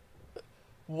 Wait.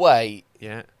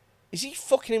 Yeah. Is he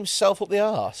fucking himself up the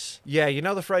arse? Yeah, you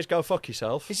know the phrase "go fuck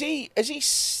yourself"? Has he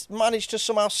managed to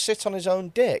somehow sit on his own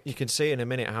dick? You can see in a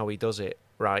minute how he does it,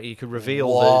 right? You can reveal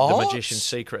the What? magician's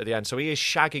secret at the end. So he is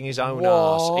shagging his own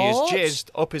arse. He is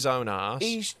jizzed up his own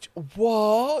arse.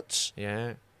 What?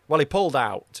 Yeah. Well, he pulled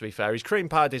out, to be fair. He's cream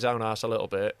pied his own arse a little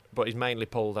bit, but he's mainly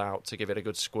pulled out to give it a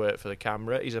good squirt for the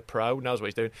camera. He's a pro, knows what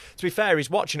he's doing. To be fair, he's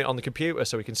watching it on the computer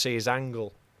so he can see his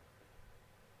angle.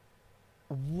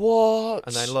 What?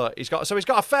 And then look, he's got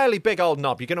a fairly big old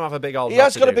knob. You're going to have a big old He knob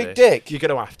has to got a do big this. dick. You're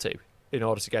going to have to in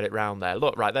order to get it round there.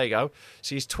 Look, right, there you go.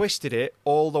 So he's twisted it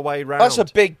all the way round. That's a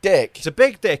big dick. It's a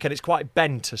big dick and it's quite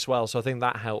bent as well, so I think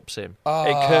that helps him.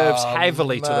 It curves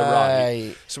heavily to the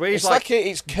right. So he's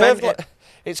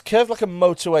it's curved like a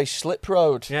motorway slip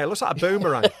road. Yeah, it looks like a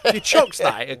boomerang. If you chucks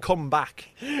that, it'd come back.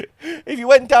 If you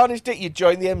went down his dick, you'd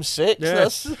join the M6. Yeah.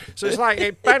 So it's like,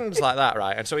 it bends like that,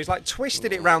 right? And so he's like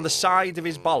twisted it round the side of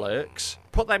his bollocks,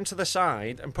 put them to the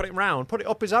side, and put it round, put it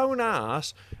up his own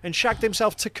arse, and shagged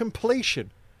himself to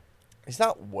completion. Is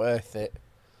that worth it?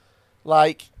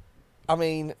 Like, I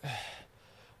mean,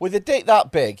 with a dick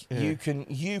that big, you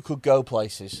could go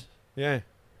places. Yeah.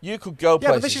 You could go places.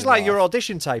 Yeah, but this is like your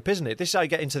audition tape, isn't it? This is how you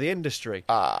get into the industry.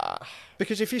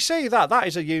 Because if you see that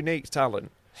is a unique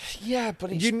talent. Yeah,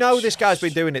 but it's you know this guy's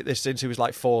been doing it since he was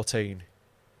like 14.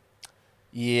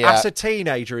 Yeah. As a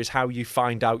teenager is how you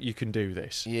find out you can do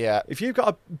this. Yeah. If you've got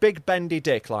a big bendy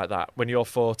dick like that when you're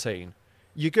 14,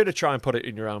 you're going to try and put it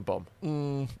in your own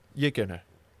bum. You're going to.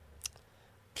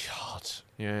 God.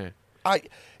 Yeah.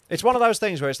 It's one of those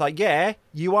things where it's like, yeah,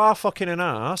 you are fucking an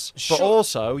arse, but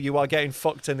also you are getting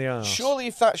fucked in the arse. Surely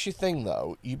if that's your thing,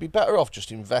 though, you'd be better off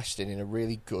just investing in a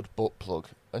really good butt plug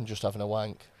and just having a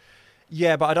wank.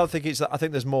 Yeah, but I don't think it's that. I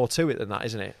think there's more to it than that,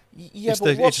 isn't it? Yeah,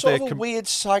 but what sort of a weird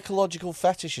psychological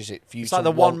fetish is it for you? It's like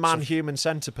the one-man human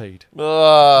centipede.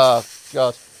 Oh,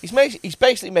 God. He's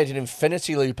basically made an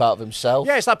infinity loop out of himself.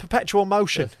 Yeah, it's like perpetual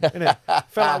motion, isn't it? I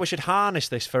feel like we should harness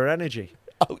this for energy.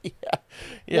 Oh,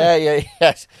 yeah.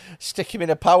 Yeah. Stick him in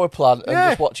a power plant and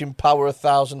just watch him power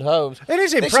 1,000 homes. It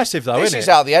is impressive, though, isn't it? This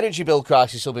is how the energy bill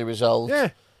crisis will be resolved. Yeah.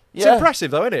 It's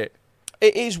impressive, though, isn't it?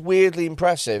 It is weirdly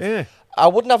impressive. Yeah. I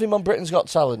wouldn't have him on Britain's Got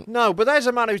Talent. No, but there's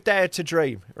a man who's dared to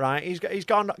dream, right? He's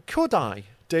gone, could I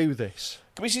do this?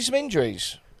 Can we see some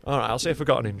injuries? All right, I'll see if we've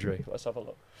got an injury. Let's have a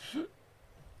look.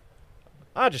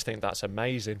 I just think that's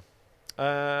amazing.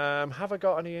 Have I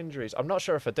got any injuries? I'm not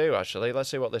sure if I do, actually. Let's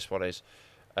see what this one is.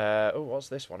 What's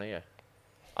this one here?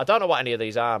 I don't know what any of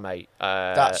these are, mate.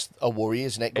 That's a worry,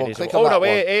 isn't it? Go on, click on on that one.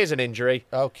 Here's an injury.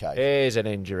 Okay. Here's an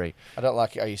injury. I don't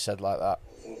like it how you said like that.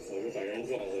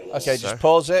 Okay, just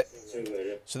pause it.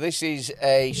 So this is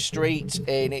a street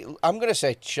in, I'm going to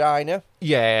say China.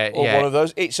 Yeah, or one of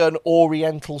those. It's an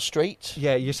Oriental street.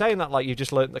 Yeah, you're saying that like you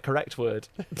just learnt the correct word.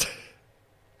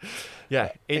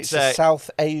 Yeah, it's a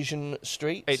South Asian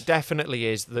street. It definitely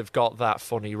is. They've got that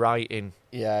funny writing.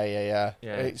 Yeah.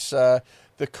 It's they're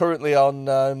currently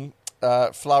on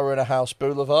Flower in a House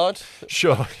Boulevard.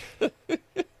 Sure.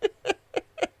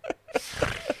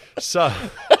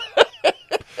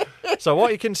 So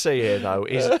what you can see here, though,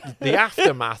 is the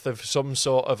aftermath of some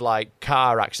sort of like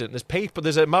car accident. There's people.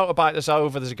 There's a motorbike that's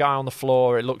over. There's a guy on the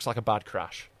floor. It looks like a bad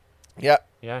crash. Yeah.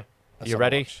 Yeah. You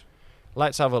ready?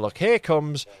 Let's have a look. Here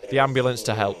comes the ambulance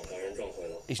to help.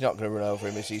 He's not going to run over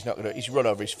him, is he? He's run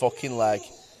over his fucking leg.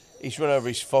 He's run over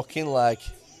his fucking leg.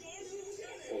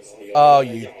 Oh,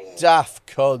 you daft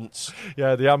cunt.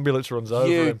 Yeah, the ambulance runs over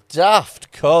him. You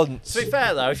daft cunt. To be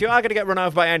fair, though, if you are going to get run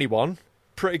over by anyone,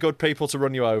 pretty good people to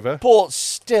run you over. But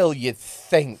still, you'd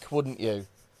think, wouldn't you?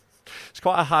 It's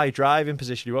quite a high driving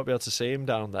position. You won't be able to see him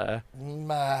down there.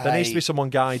 Mate. There needs to be someone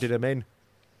guiding him in.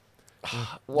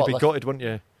 You'd be gutted, wouldn't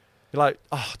you? You're like,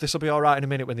 this will be all right in a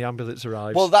minute when the ambulance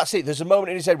arrives. Well, that's it. There's a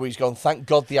moment in his head where he's gone, thank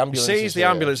God the ambulance He sees the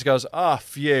ambulance and goes,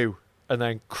 phew, and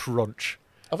then crunch.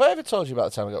 Have I ever told you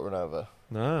about the time I got run over?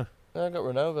 No. No, I got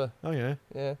run over. Oh, yeah?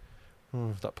 Yeah.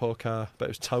 Oh, that poor car. But it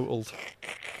was totaled.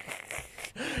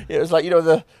 It was like,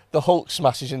 the Hulk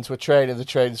smashes into a train and the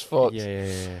train's fucked.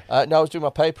 Yeah. No, I was doing my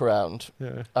paper round,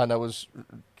 and I was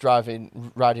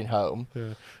riding home.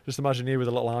 Yeah. Just imagine you with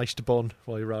a little iced bun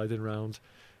while you're riding round.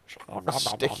 A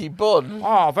sticky bun.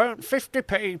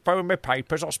 50p for my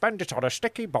papers. I'll spend it on a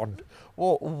sticky bun.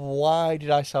 Well, why did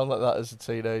I sound like that as a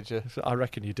teenager? I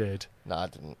reckon you did. No, I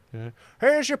didn't. Yeah.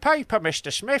 Here's your paper,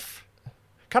 Mr. Smith.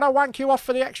 Can I wank you off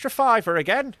for the extra £5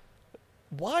 again?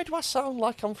 Why do I sound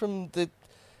like I'm from the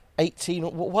 18...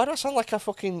 Why do I sound like I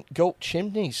fucking go up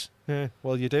chimneys? Yeah,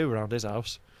 well, you do around his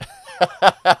house.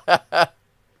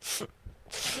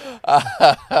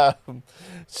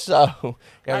 So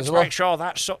yeah, Let's make sure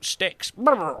that sticks. a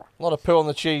lot of poo on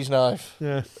the cheese knife.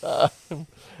 Yeah.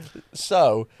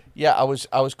 So yeah, I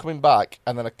was coming back,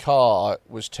 and then a car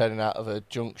was turning out of a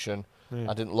junction.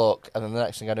 I didn't look, and then the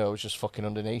next thing I knew, I was just fucking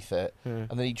underneath it. And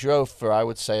then he drove for, I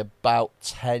would say, about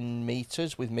 10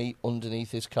 metres with me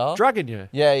underneath his car. Dragging you?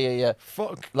 Yeah.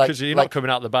 Fuck. Like- Because you're like- not coming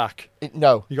out the back.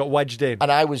 No, You got wedged in. and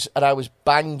I was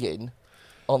banging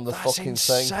on the That's fucking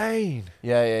thing. insane.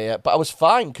 Yeah. But I was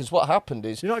fine, because what happened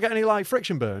is, You not get any like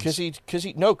friction burns? because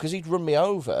he'd run me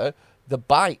over. The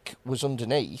bike was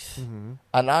underneath,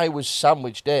 and I was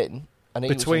sandwiched in, and he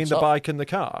Between was the on top. bike and the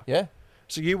car? Yeah,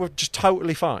 So you were just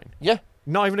totally fine? yeah.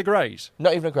 Not even a graze?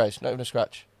 Not even a graze, not even a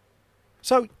scratch.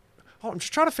 So, I'm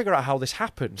just trying to figure out how this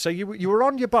happened. So you were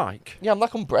on your bike. Yeah, I'm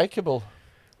like unbreakable.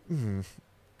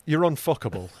 You're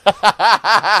unfuckable.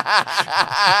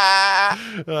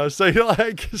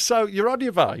 So you're on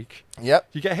your bike. Yep.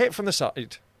 You get hit from the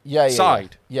side. Yeah.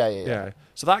 Side. Yeah. Yeah.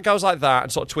 So that goes like that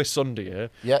and sort of twists under you.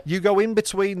 Yep. You go in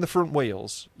between the front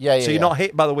wheels. Yeah. So you're not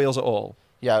hit by the wheels at all.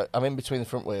 Yeah, I'm in between the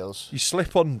front wheels. You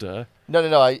slip under.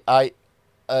 No. I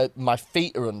my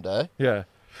feet are under. Yeah.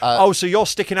 So you're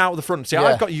sticking out of the front. See, Yeah.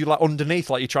 I've got you like underneath,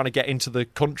 like you're trying to get into the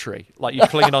country, like you're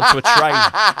clinging onto a train.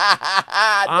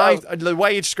 The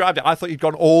way you described it, I thought you'd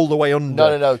gone all the way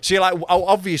under. No. So you're like, oh,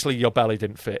 obviously your belly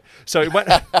didn't fit. So it went.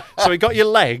 So it got your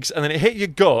legs, and then it hit your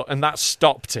gut, and that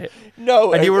stopped it.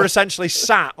 No, And you were essentially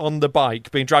sat on the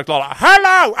bike, being dragged along. Like,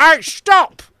 hello, hey,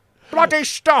 stop, bloody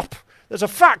stop! There's a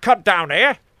fat cunt down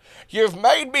here. You've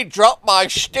made me drop my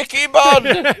sticky bun.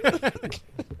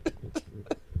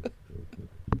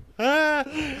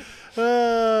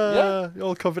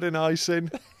 All covered in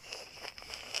icing.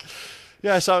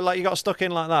 Yeah, so like you got stuck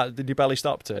in like that. Did your belly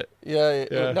stopped it?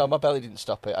 Yeah. No, my belly didn't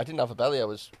stop it. I didn't have a belly. I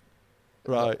was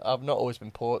Right. I've not always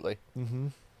been portly.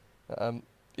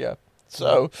 Yeah.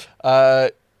 So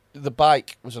the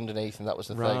bike was underneath, and that was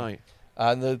the thing. Right.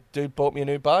 And the dude bought me a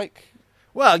new bike,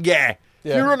 Well, yeah. If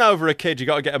Yeah. you run over a kid, you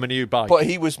got to get him a new bike. but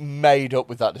he was made up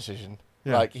with that decision.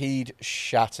 Yeah. Like he'd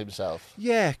shat himself.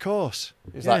 Yeah, of course.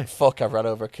 He's Yeah. like, "Fuck, I've run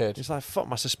over a kid." He's like, fuck,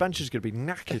 my suspension's going to be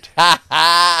knackered.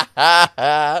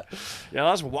 Yeah, Yeah,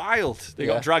 that's wild. They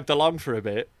Yeah. got dragged along for a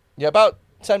bit. about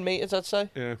 10 metres, I'd say.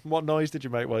 Yeah. What noise did you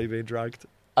make while you were being dragged?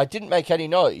 I didn't make any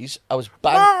noise. I was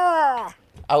bang. I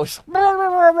was.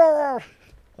 I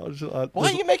was like, Why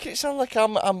are you making it sound like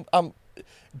I'm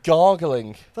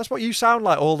gargling? That's what you sound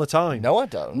like all the time. No, I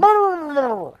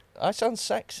don't. I sound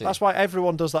sexy. That's why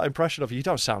everyone does that impression of you. You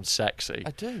don't sound sexy.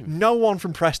 I do. No one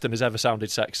from Preston has ever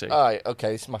sounded sexy. All right,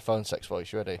 okay, this is my phone sex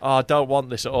voice. You ready? Oh, I don't want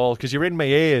this at all because you're in my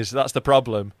ears. That's the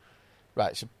problem.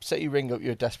 Right, so say you ring up,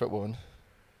 you're a desperate woman.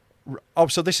 Oh,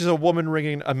 so this is a woman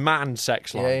ringing a man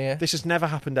sex line. Yeah. This has never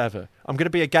happened ever. I'm going to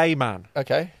be a gay man.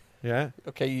 Okay. Yeah?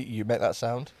 Okay, you make that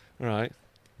sound. Right.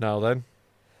 Now then.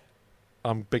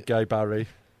 I'm Big Gay Barry.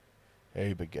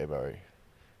 Hey, Big Gay Barry.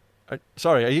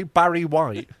 Sorry, are you Barry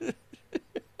White?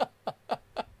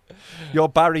 You're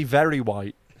Barry Very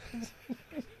White.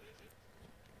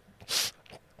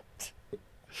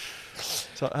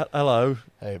 So, hello.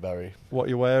 Hey, Barry. What are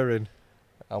you wearing?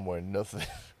 I'm wearing nothing.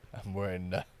 I'm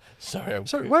wearing... sorry, I'm...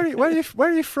 Sorry, where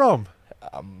are you from?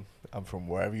 I'm from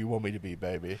wherever you want me to be,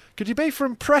 baby. Could you be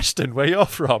from Preston, where you're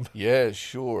from? Yeah,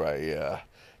 sure. I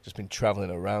just been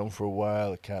travelling around for a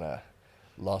while. I kind of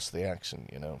lost the accent,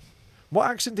 you know. What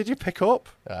accent did you pick up?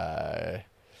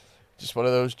 Just one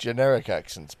of those generic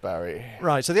accents, Barry.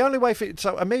 Right, so the only way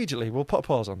so immediately, we'll put a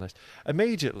pause on this.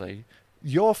 Immediately,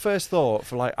 your first thought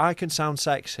for like, I can sound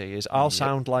sexy is I'll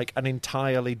sound like an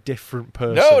entirely different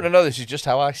person. No, this is just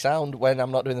how I sound when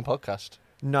I'm not doing the podcast.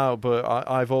 No, but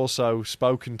I've also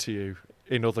spoken to you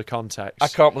in other contexts. I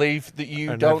can't believe that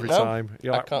you and don't every know. time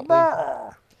you're I like, can't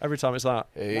believe. every time it's that.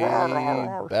 Hey,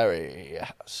 Barry.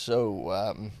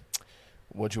 So,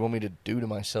 what do you want me to do to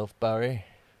myself, Barry?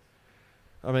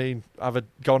 I mean,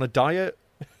 go on a diet.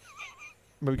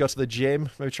 Maybe go to the gym.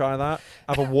 Maybe try that.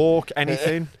 Have a walk.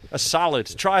 Anything. A salad.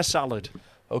 Try a salad.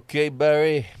 Okay,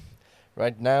 Barry.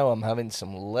 Right now, I'm having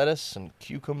some lettuce and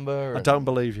cucumber. I don't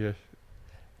believe you.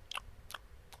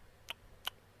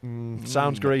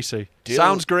 Sounds greasy.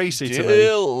 Sounds greasy to me.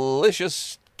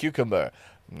 Delicious cucumber.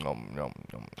 Nom, nom,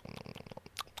 nom, nom.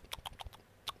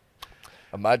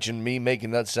 Imagine me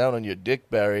making that sound on your dick,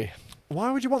 Barry.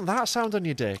 Why would you want that sound on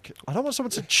your dick? I don't want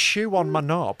someone to chew on my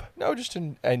knob. No, just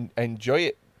enjoy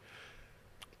it.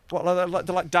 What, they're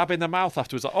like dab in their mouth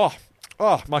afterwards. Like,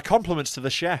 oh, my compliments to the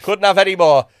chef. Couldn't have any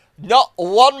more. Not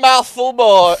one mouthful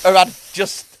more, or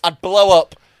I'd blow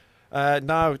up.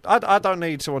 No, I don't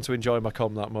need someone to enjoy my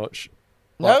cum that much.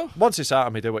 No? Once it's out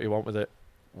of me, do what you want with it.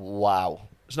 Wow.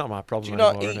 It's not my problem Do you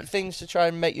not anymore, eat innit? things to try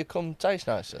and make your cum taste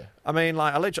nicer? I mean,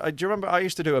 like, do you remember I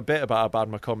used to do a bit about how bad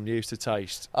my cum used to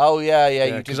taste? Oh, yeah, you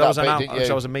did Because that I was bit, didn't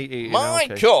you? I was a meat eating My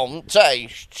alky. cum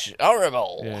tastes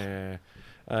horrible. Yeah.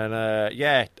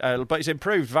 And, but it's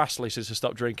improved vastly since I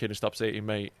stopped drinking and stopped eating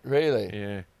meat. Really?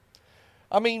 Yeah.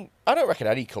 I mean, I don't reckon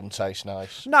any cum tastes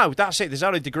nice. No, that's it. There's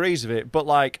only degrees of it. But,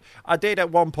 like, I did at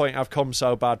one point have cum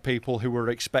so bad people who were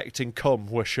expecting cum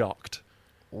were shocked.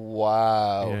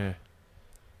 Wow. Yeah.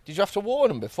 Did you have to warn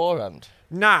them beforehand?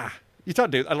 Nah. You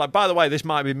don't do that. Like, by the way, this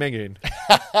might be minging.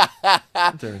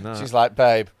 I'm doing that. She's like,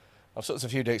 babe, I've sucked a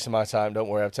few dicks in my time. Don't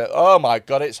worry. Oh, my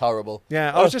God, it's horrible.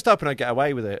 Yeah, I was just hoping I'd get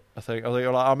away with it, I think. I was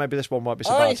like, oh, maybe this one won't be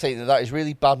so I bad. think that is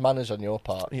really bad manners on your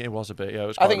part. Yeah, it was a bit, yeah. It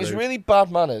was I quite think it's rude. really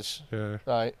bad manners. Yeah.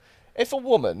 Right. If a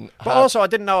woman... But also, I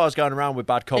didn't know I was going around with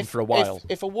bad cum for a while.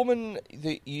 If a woman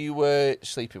that you were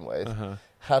sleeping with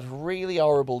had really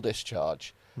horrible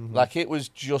discharge, like it was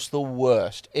just the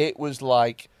worst. It was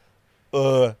like,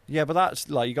 Yeah, but that's,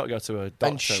 like, you got to go to a doctor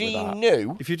and she with that.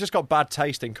 knew, If you've just got bad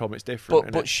taste in cum, it's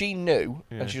different, but she knew,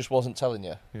 Yeah. and she just wasn't telling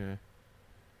you. Yeah.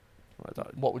 Like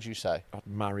that, What would you say? I'd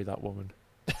marry that woman.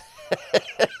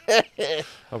 I'd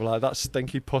be like, that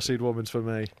stinky pussied woman's for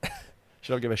me.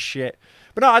 She don't give a shit.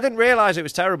 But no, I didn't realise it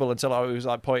was terrible until it was,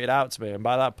 like, pointed out to me. And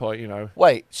by that point, you know,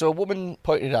 Wait, so a woman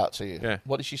pointed it out to you. Yeah.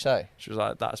 What did she say? she was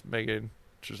like, that's Megan.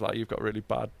 She was like, you've got really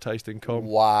bad taste in cum.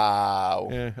 Wow.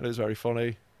 Yeah, and it was very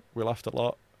funny. We laughed a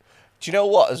lot. Do you know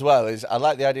what, as well, is I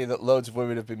like the idea that loads of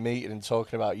women have been meeting and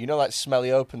talking about, you know, like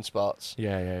smelly open spots?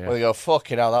 Yeah. Where they go,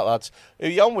 fucking hell, that lad's... Who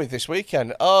you on with this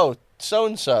weekend? Oh,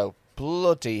 so-and-so.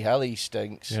 Bloody hell, he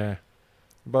stinks. Yeah.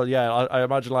 But yeah, I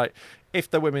imagine, like,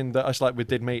 if the women that I slept with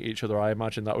did meet each other, I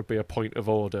imagine that would be a point of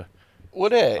order.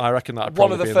 Would it? I reckon that'd One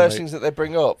probably of the be in first the- things that they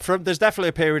bring up. There's definitely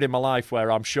a period in my life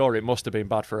where I'm sure it must have been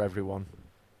bad for everyone.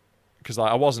 Because,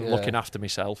 like, I wasn't Yeah. looking after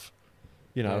myself.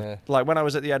 You know, Yeah. like when I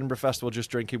was at the Edinburgh Festival just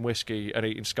drinking whiskey and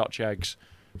eating Scotch eggs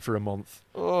for a month.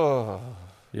 Oh,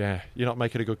 Yeah, you're not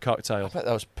making a good cocktail. I bet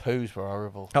those poos were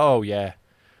horrible. Oh yeah.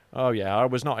 I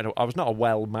was not a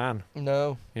well man.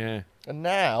 No. Yeah. And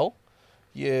now,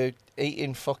 you're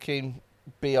eating fucking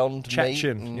Beyond Meat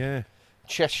Chechen. and Yeah.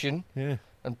 Chechen Yeah.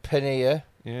 and paneer,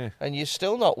 Yeah. and you're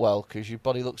still not well because your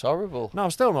body looks horrible. No,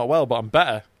 I'm still not well, but I'm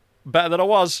better. Better than I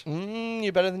was.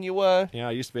 You're better than you were. Yeah,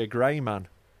 I used to be a grey man.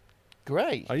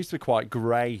 Great. I used to be quite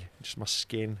grey, just my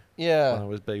skin Yeah. when I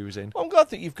was boozing. Well, I'm glad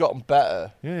that you've gotten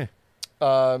better. Yeah.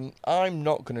 I'm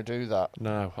not going to do that.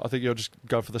 No, I think you'll just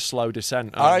go for the slow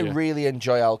descent. I aren't you? really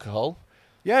enjoy alcohol.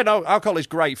 Yeah, no, alcohol is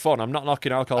great fun. I'm not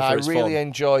knocking alcohol for I its really fun.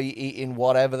 enjoy eating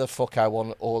whatever the fuck I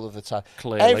want all of the time.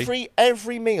 Clearly.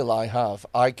 Every meal I have,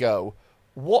 I go,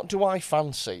 what do I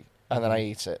fancy? And then I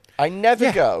eat it. I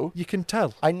never go. You can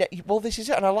tell. Well, this is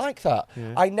it, and I like that.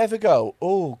 Yeah. I never go,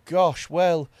 oh gosh,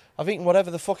 well, I've eaten whatever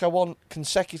the fuck I want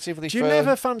consecutively. Do you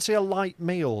never fancy a light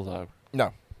meal, though?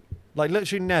 No. Like,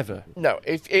 literally never. No.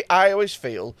 I always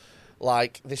feel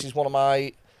like this is one of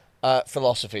my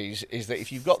philosophies, is that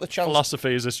if you've got the chance...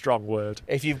 Philosophy is a strong word.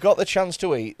 If you've got the chance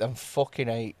to eat, then fucking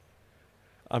eat.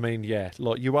 I mean, yeah,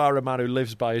 look, you are a man who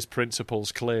lives by his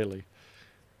principles, clearly.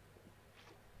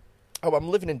 Oh, I'm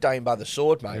living and dying by the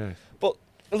sword, mate. Yeah. But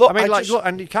look, I mean, like, just- look,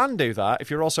 and you can do that if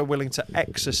you're also willing to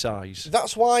exercise.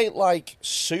 that's why, like,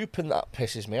 soup and that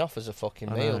pisses me off as a fucking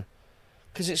I meal. know.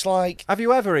 Because it's like... Have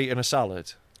you ever eaten a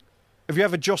salad? Have you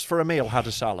ever just for a meal had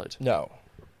a salad? No,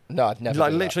 I'd never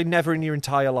Like, do literally never in your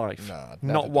entire life? that. No, I'd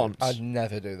never Not do- once? I'd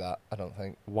never do that, I don't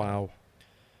think. Wow.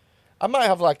 I might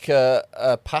have, like,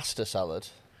 a pasta salad.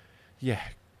 Yeah,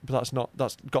 but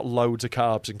that's got loads of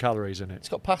carbs and calories in it. It's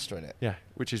got pasta in it. Yeah,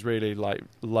 which is really, like,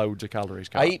 loads of calories.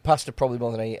 I eat pasta probably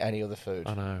more than I eat any other food.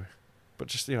 I know. But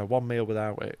just, one meal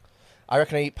without it. I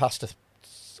reckon I eat pasta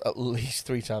at least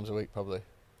 3 times a week, probably.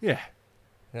 Yeah.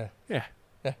 Yeah. Yeah.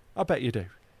 Yeah. I bet you do.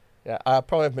 Yeah, I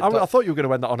probably have I thought you were going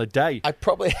to end that on a day. I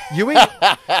probably... You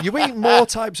eat more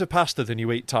types of pasta than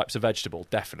you eat types of vegetable,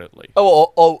 definitely.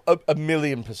 Oh,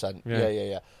 1,000,000%. Yeah.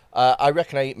 Yeah. I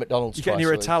reckon I eat McDonald's You're getting twice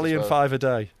your a week as Italian well. 5 a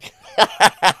day.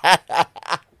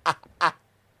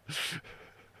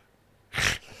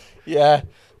 Yeah.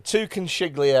 2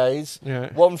 consiglies,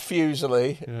 Yeah. 1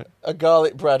 fusilli, Yeah. a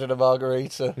garlic bread and a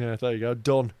margarita. Yeah, there you go.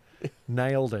 Done.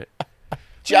 Nailed it.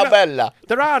 Ciabella.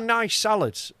 There are nice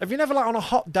salads. Have you never, like, on a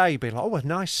hot day been like, oh, a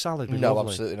nice salad? Would be No,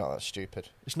 lovely. absolutely not. That's stupid.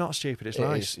 It's not stupid. It's It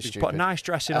nice. is You stupid. put a nice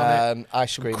dressing on it.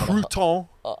 Ice cream. Crouton.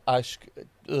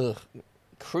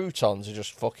 Croutons are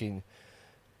just fucking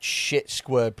shit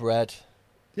square bread.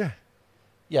 Yeah.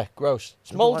 Yeah, gross.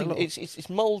 It's They're moulding. like little- It's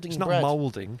moulding It's not bread.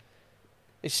 moulding.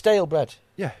 It's stale bread.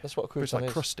 Yeah. That's what a But it's crouton like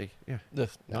is. crusty. Yeah. Ugh,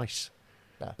 no. Nice.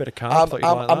 Nah. Bit of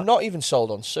carb. I'm not even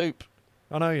sold on soup.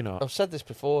 I know you're not. I've said this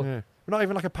before. Yeah. Not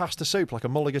even like a pasta soup, like a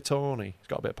mulligatawny. It's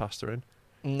got a bit of pasta in.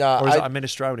 No, or is it a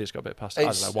minestrone? It's got a bit of pasta. I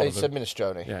don't know. It's a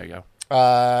minestrone. There you go.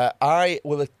 I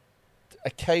will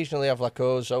occasionally have like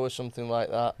orzo or something like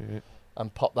that,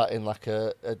 and pop that in like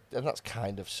and that's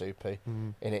kind of soupy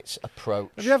in its approach.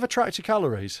 Have you ever tracked your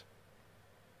calories?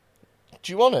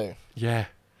 Do you want to? Yeah.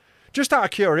 Just out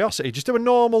of curiosity, just do a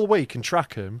normal week and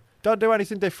track them. Don't do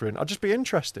anything different. I'd just be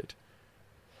interested.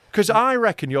 Because I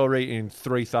reckon you're eating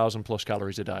 3,000 plus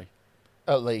calories a day.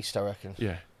 At least, I reckon.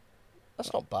 Yeah.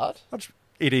 That's not bad.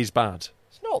 It is bad.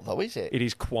 It's not, though, is it? It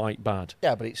is quite bad.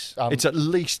 Yeah, but it's... it's at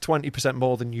least 20%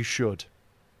 more than you should.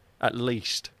 At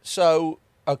least. So,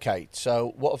 okay,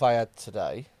 so what have I had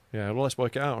today? Yeah, well, let's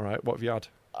work it out, all right? What have you had?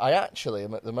 I actually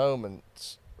am at the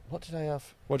moment... What did I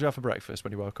have? What did you have for breakfast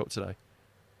when you woke up today?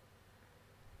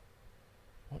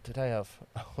 What did I have?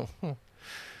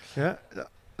 Yeah,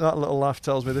 that little laugh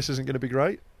tells me this isn't going to be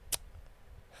great.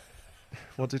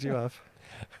 What did you have?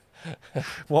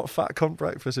 What fat cunt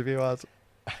breakfast have you had?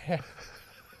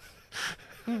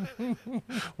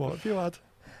 What have you had?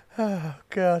 Oh,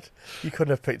 God. You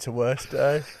couldn't have picked a worse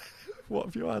day. What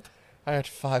have you had? I had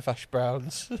 5 hash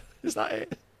browns. Is that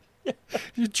it? Yeah.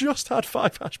 You just had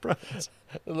 5 hash browns?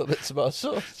 A little bit of tomato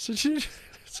sauce.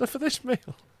 So for this meal...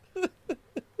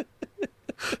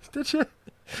 Did you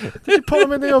put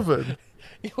them in the oven?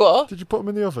 What? Did you put them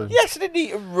in the oven? Yes, I didn't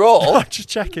eat them raw. Just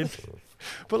checking.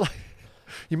 But like,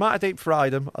 you might have deep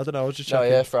fried them. I don't know. I was just checking.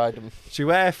 No, I air fried them. So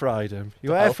you air fried them.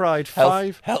 You air fried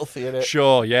 5. Healthy, innit?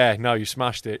 Sure, yeah. No, you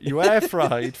smashed it. You air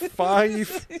fried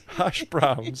 5 hash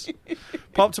browns.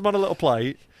 Popped them on a little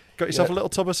plate. Got yourself a little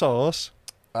tub of sauce.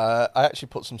 I actually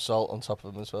put some salt on top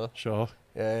of them as well. Sure.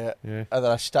 Yeah. And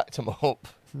then I stacked them up.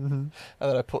 And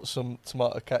then I put some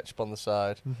tomato ketchup on the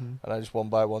side, and I just one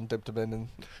by one dipped them in. And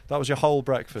that was your whole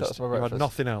breakfast? That was my breakfast. You had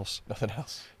nothing else? Nothing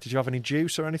else. Did you have any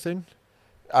juice or anything?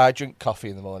 I drink coffee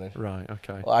in the morning. Right,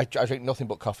 okay. Well, I drink nothing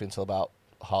but coffee until about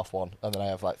 1:30, and then I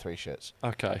have like 3 shits.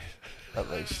 Okay.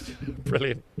 At least.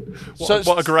 Brilliant.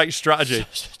 What a great strategy.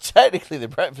 Technically, the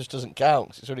breakfast doesn't count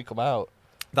because it's already come out.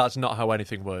 That's not how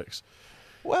anything works.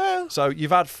 Well... So you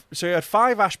had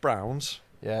 5 hash browns.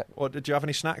 Yeah. Or did you have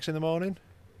any snacks in the morning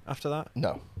after that?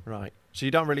 No. Right. So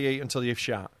you don't really eat until you've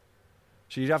shat.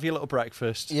 So you have your little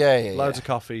breakfast. Yeah. Loads of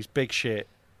coffees, big shit.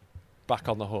 Back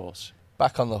on the horse.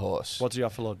 Back on the horse. What did you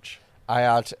have for lunch? I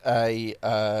had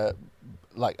a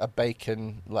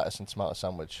bacon, lettuce and tomato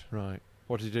sandwich. Right.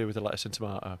 What did you do with the lettuce and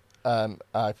tomato?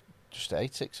 I just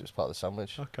ate it because it was part of the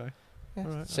sandwich. Okay. Yeah.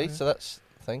 All right, See, so that's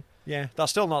the thing. Yeah, that's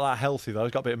still not that healthy though.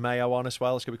 It's got a bit of mayo on as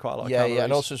well. It's going to be quite a lot of calories. Yeah,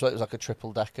 and also as well, it was like a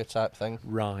triple decker type thing.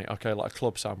 Right, okay, like a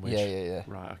club sandwich. Yeah.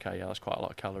 Right, okay, yeah, that's quite a lot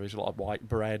of calories. A lot of white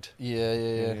bread. Yeah.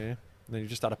 And then you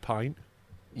just had a pint.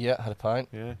 Yeah, I had a pint.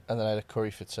 Yeah. And then I had a curry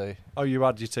for tea. Oh, you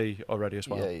had your tea already as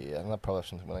well? Yeah, and I'll probably have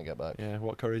something when I get back. Yeah,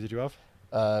 what curry did you have?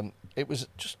 It was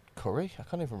just curry. I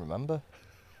can't even remember.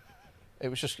 It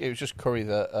was just curry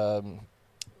that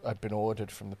I'd been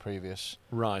ordered from the previous.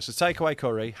 Right, so takeaway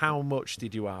curry. How much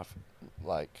did you have?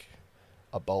 Like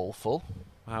a bowl full.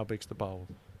 How big's the bowl?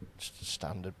 Just a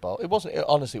standard bowl.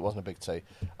 Honestly, it wasn't a big tea.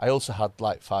 I also had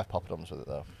like 5 poppadoms with it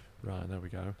though. Right, there we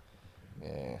go.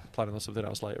 Yeah. Planning on something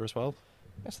else later as well?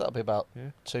 Yes, that'll be about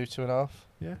 2.5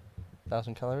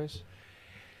 thousand calories.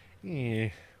 Yeah,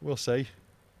 we'll see.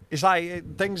 It's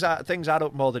like things add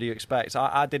up more than you expect.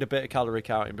 I did a bit of calorie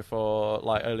counting before,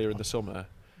 like earlier in the summer.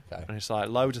 Okay. And it's like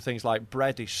loads of things, like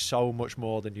bread is so much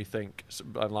more than you think,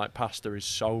 and like pasta is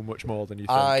so much more than you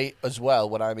think. I, as well,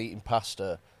 when I'm eating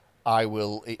pasta, I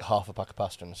will eat half a pack of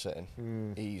pasta in a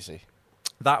sitting. Easy.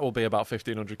 That will be about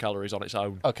 1,500 calories on its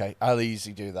own. Okay, I'll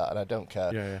easily do that, and I don't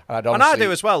care. Yeah. And I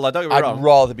do as well. Don't get me wrong. I'd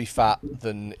rather be fat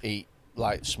than eat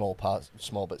like small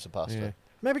bits of pasta. Yeah.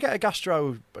 Maybe get a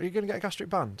gastro. Are you going to get a gastric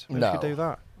band? Maybe No. you could do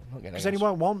that. Because then you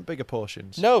won't want bigger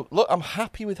portions. No, look, I'm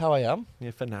happy with how I am.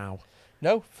 Yeah, for now.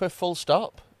 No, for full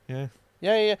stop. Yeah.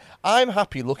 Yeah. I'm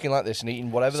happy looking like this and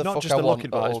eating whatever the fuck I want. It's not just the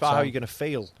looking at it's about all how time. you're going to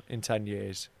feel in 10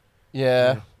 years.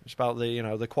 Yeah. It's about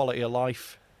the quality of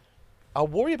life. I'll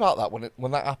worry about that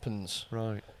when that happens.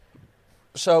 Right.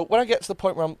 So when I get to the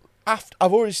point where I've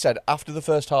already said after the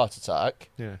first heart attack,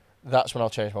 Yeah. that's when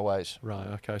I'll change my ways. Right,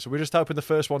 okay. So we're just hoping the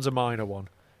first one's a minor one.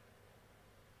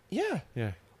 Yeah.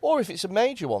 Yeah. Or if it's a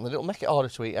major one, then it'll make it harder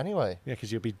to eat anyway. Yeah,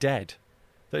 because you'll be dead.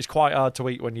 It's quite hard to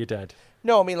eat when you're dead.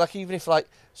 No, I mean, like, even if, like...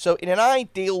 So, in an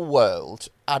ideal world,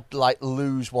 I'd, like,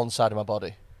 lose one side of my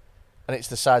body. And it's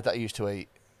the side that I used to eat.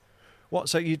 What,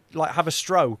 so you'd, like, have a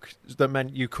stroke that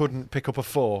meant you couldn't pick up a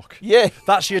fork? Yeah.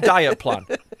 That's your diet plan?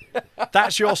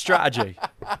 That's your strategy.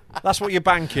 That's what you're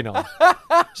banking on.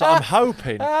 So I'm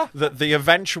hoping that the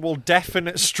eventual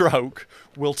definite stroke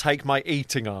will take my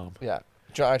eating arm. Yeah.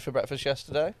 Do you know what I had for breakfast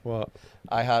yesterday? What?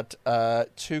 I had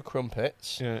 2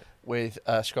 crumpets with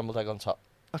scrambled egg on top.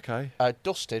 Okay.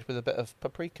 Dusted with a bit of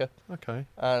paprika. Okay.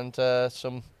 And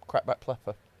some cracked black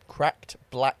pepper. Cracked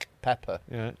black pepper.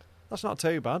 Yeah. That's not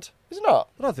too bad. Is it not?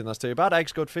 I don't think that's too bad.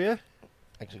 Eggs good for you.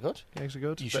 Eggs are good. Eggs are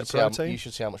good. You Bit should, of see protein. you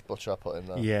should see how much butter I put in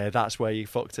there. Yeah, that's where you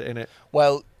fucked it, innit?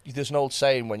 Well, there's an old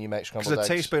saying when you make scrambled Because eggs.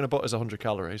 a teaspoon of butter is 100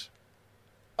 calories.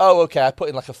 Oh, okay. I put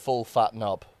in like a full fat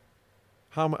knob.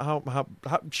 How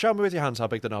show me with your hands how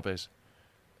big the knob is.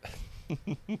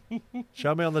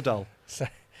 Show me on the doll.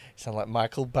 Sound like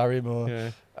Michael Barrymore.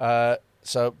 Yeah.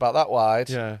 So about that wide.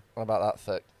 Yeah. And about that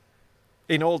thick.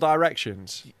 In all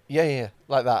directions. Yeah.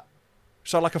 Like that.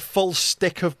 So like a full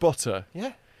stick of butter.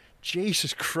 Yeah.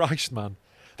 Jesus Christ, man.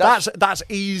 That's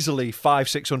easily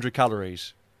 500-600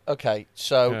 calories. Okay,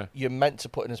 so Yeah. you're meant to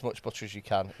put in as much butter as you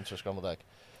can into a scrambled egg.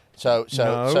 So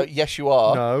No. yes, you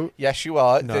are. No. Yes, you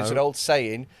are. No. There's an old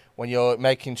saying when you're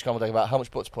making scrambled egg about how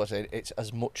much butter to put in. It's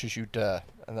as much as you dare,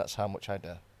 and that's how much I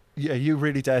dare. Yeah, you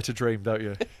really dare to dream, don't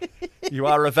you? You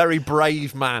are a very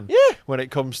brave man when it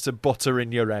comes to butter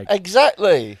in your egg.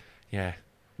 Exactly. Yeah.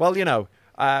 Well, you know,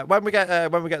 when we get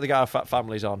the Guy Fat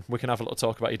Families on, we can have a little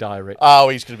talk about your diary. Oh,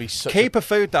 he's going to be such Keep a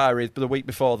food diary the week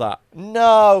before that.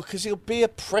 No, because he'll be a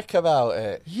prick about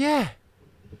it. Yeah.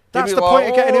 He'll That's be the like, point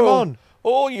of getting him on.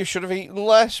 Oh, you should have eaten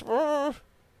less. I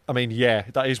mean, yeah,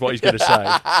 that is what he's going to say.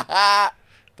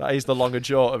 That is the long and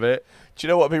short of it. Do you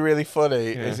know what would be really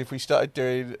funny Yeah. is if we started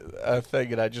doing a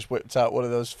thing and I just whipped out one of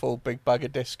those full big bag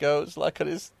of discos like on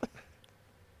his...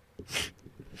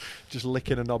 Just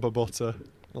licking a knob of butter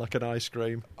like an ice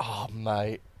cream. Oh,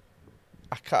 mate.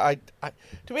 I can't...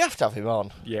 do we have to have him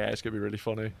on? Yeah, it's going to be really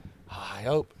funny. I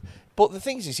hope. But the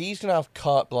thing is he's going to have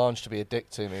carte blanche to be a dick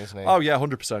to me, isn't he? Oh, yeah,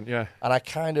 100%, yeah. And I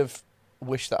kind of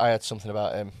wish that I had something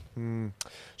about him.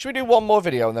 Should we do one more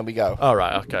video and then we go? All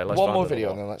right, okay. Let's one find more another video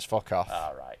one. and then let's fuck off.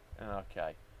 All right.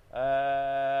 Okay.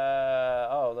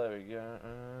 There we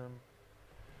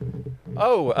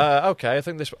go. Okay. I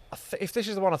think this. If this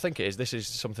is the one I think it is, this is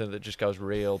something that just goes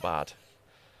real bad.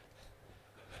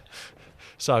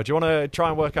 So, do you want to try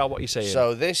and work out what you're seeing?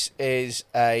 So this is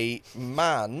a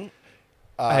man.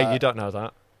 Hey, you don't know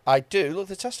that. I do. Look,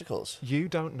 the testicles. You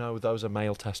don't know those are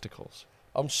male testicles.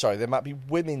 I'm sorry, there might be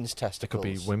women's It testicles.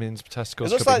 could be women's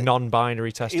testicles. It It looks could like- be non-binary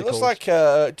It testicles. looks like,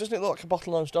 doesn't it look like a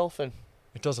bottlenose dolphin?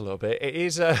 It does a little bit. It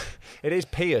is. It is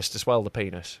pierced as well. The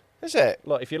penis. Is it?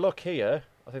 Look, if you look here,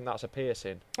 I think that's a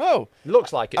piercing. Oh. It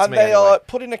looks like it's And me they anyway. are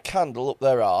putting a candle up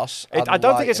their arse. I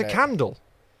don't think it's a candle.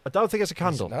 I don't think it's a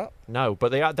candle. Is it not? No, but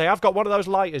they have got one of those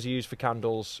lighters used for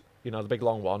candles. You know, the big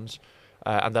long ones,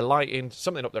 and they're lighting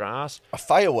something up their ass. A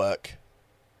firework.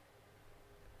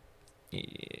 Yeah.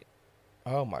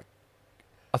 Oh, my...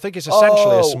 I think it's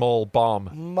essentially a Oh. small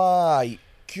bomb, My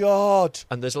God.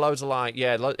 and there's loads of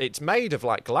it's made of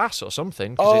like glass or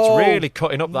something because Oh, it's really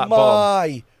cutting up that bomb.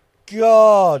 My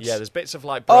God. Yeah, there's bits of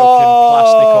like broken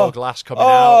plastic or glass coming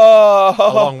out,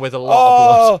 along with a lot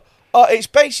of blood. Oh, it's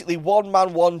basically one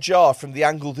man, one jar from the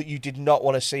angle that you did not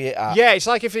want to see it at. Yeah, it's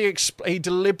like if he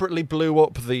deliberately blew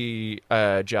up the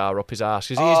jar up his ass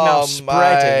because he is now Oh,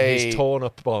 spreading his mate. torn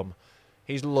up bum.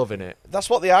 He's loving it. That's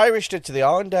what the Irish did to the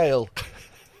Arndale.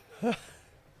 Do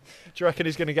you reckon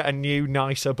he's going to get a new,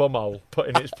 nicer bumhole put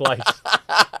in its place?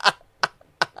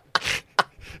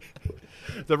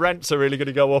 The rents are really going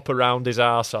to go up around his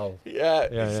arsehole. Yeah.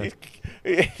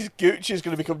 His Gucci is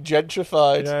going to become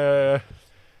gentrified. Yeah.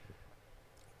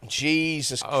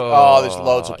 Jesus Christ. Oh, there's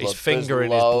loads of blood. He's fingering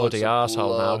There's his loads bloody of arsehole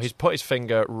now. blood. He's put his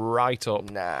finger right up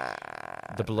Nah.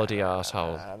 the bloody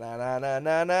arsehole.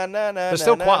 There's There's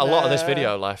still quite a lot of this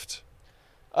video left.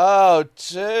 Oh,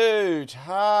 dude,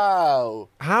 how?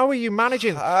 How are you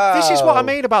managing? This is what I How?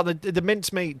 mean about the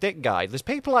mincemeat dick guy. There's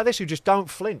people like this who just don't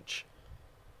flinch.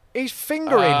 He's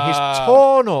fingering his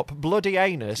torn up bloody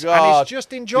anus and God, he's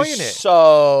just enjoying there's it.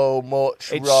 so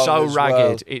much It's wrong so as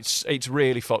ragged. well. It's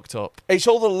really fucked up. It's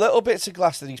all the little bits of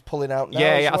glass that he's pulling out now. Yeah,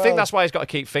 as I well. think that's why he's got to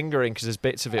keep fingering because there's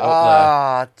bits of it up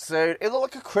Ah, dude, it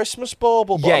looked like a Christmas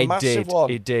bauble, but there. a Yeah, it massive did. one.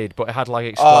 It did, but it had like Oh,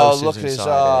 explosives look at his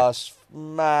inside ass,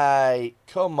 mate.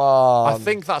 Come on. I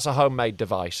think that's a homemade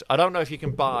device. I don't know if you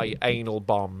can buy anal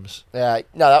bombs. Yeah,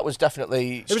 no, that was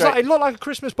definitely It was like it looked like a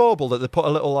Christmas bauble that they put a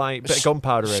little like bit of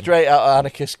gunpowder in. straight out of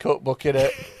Anarchist cookbook in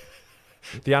it.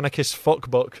 The anarchist fuck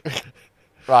book.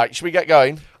 Right, should we get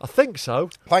going? I think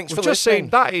so. Thanks We've for just listening. seen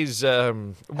that is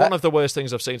one of the worst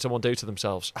things I've seen someone do to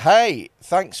themselves. Hey,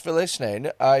 thanks for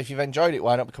listening. If you've enjoyed it,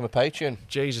 why not become a Patreon?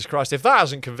 Jesus Christ! If that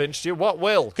hasn't convinced you, what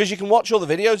will? Because you can watch all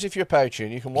the videos if you're a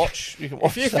Patreon. You can watch.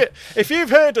 If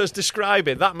you've heard us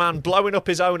describing that man blowing up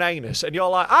his own anus, and you're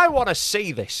like, I want to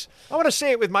see this. I want to see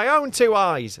it with my own 2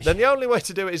 eyes. Then the only way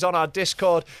to do it is on our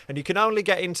Discord, and you can only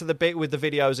get into the bit with the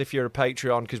videos if you're a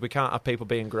Patreon, because we can't have people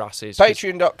being grasses.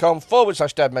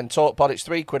 Patreon.com/DeadmenTalkPod. It's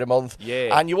 £3 a month.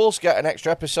 Yeah. And you also get an extra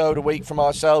episode a week from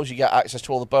ourselves. You get access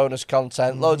to all the bonus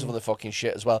content, loads of other fucking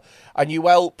shit as well. And you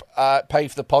help pay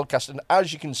for the podcast. And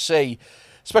as you can see,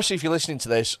 especially if you're listening to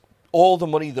this, all the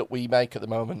money that we make at the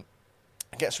moment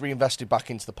gets reinvested back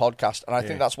into the podcast. And I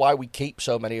think that's why we keep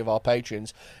so many of our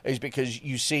patrons, is because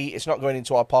you see it's not going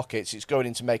into our pockets, it's going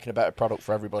into making a better product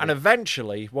for everybody. And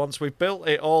eventually, once we've built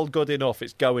it all good enough,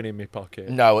 it's going in my pocket.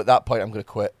 No, at that point I'm going to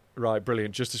quit. Right,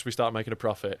 brilliant. Just as we start making a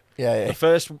profit. Yeah.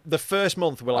 The first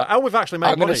month we're like, oh, we've actually made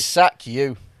I'm money. going to sack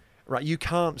you. Right, you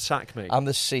can't sack me. I'm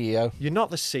the CEO. You're not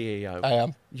the CEO. I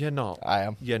am. You're not. I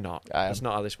am. You're not. I am. That's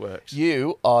not how this works.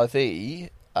 You are the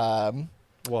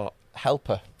What?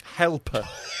 helper. Helper.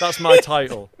 That's my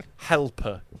title.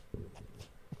 Helper.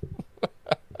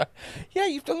 Yeah,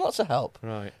 you've done lots of help.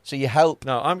 Right. So you help.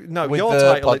 No, with your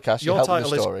the title. podcast, you help with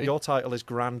the story. Your title is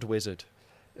Grand Wizard.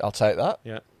 I'll take that.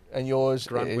 Yeah. And yours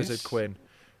Grand is Wizard Quinn.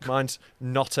 Mine's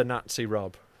Not a Nazi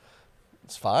Rob.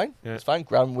 It's fine. Yeah. It's fine.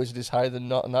 Grand Wizard is higher than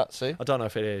Not a Nazi. I don't know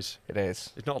if it is. It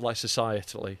is. It's not like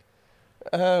societally.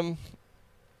 Um,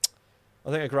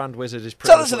 I think a Grand Wizard is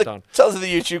pretty tell us down. in the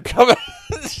YouTube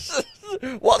comments.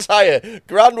 What's higher,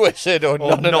 Grand Wizard or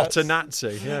not a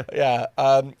Nazi? Yeah.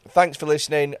 Yeah. Thanks for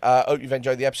listening. Hope you've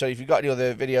enjoyed the episode. If you've got any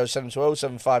other videos, send them to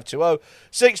 07520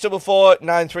 644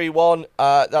 931.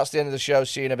 That's the end of the show.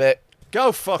 See you in a bit.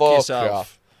 Go fuck yourself.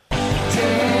 Off.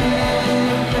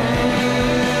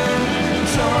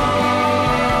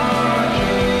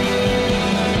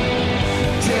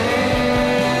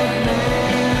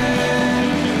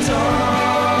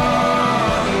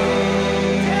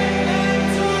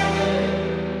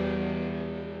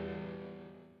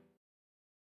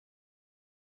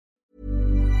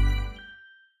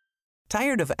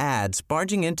 Tired of ads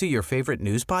barging into your favorite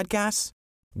news podcasts?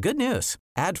 Good news.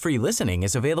 Ad-free listening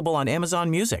is available on Amazon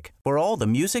Music for all the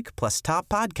music plus top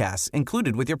podcasts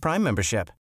included with your Prime membership.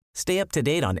 Stay up to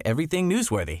date on everything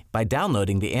newsworthy by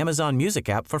downloading the Amazon Music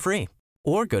app for free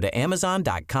or go to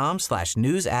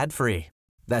amazon.com/news ad free.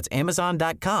 That's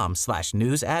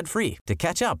amazon.com/news ad free to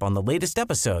catch up on the latest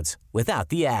episodes without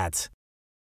the ads.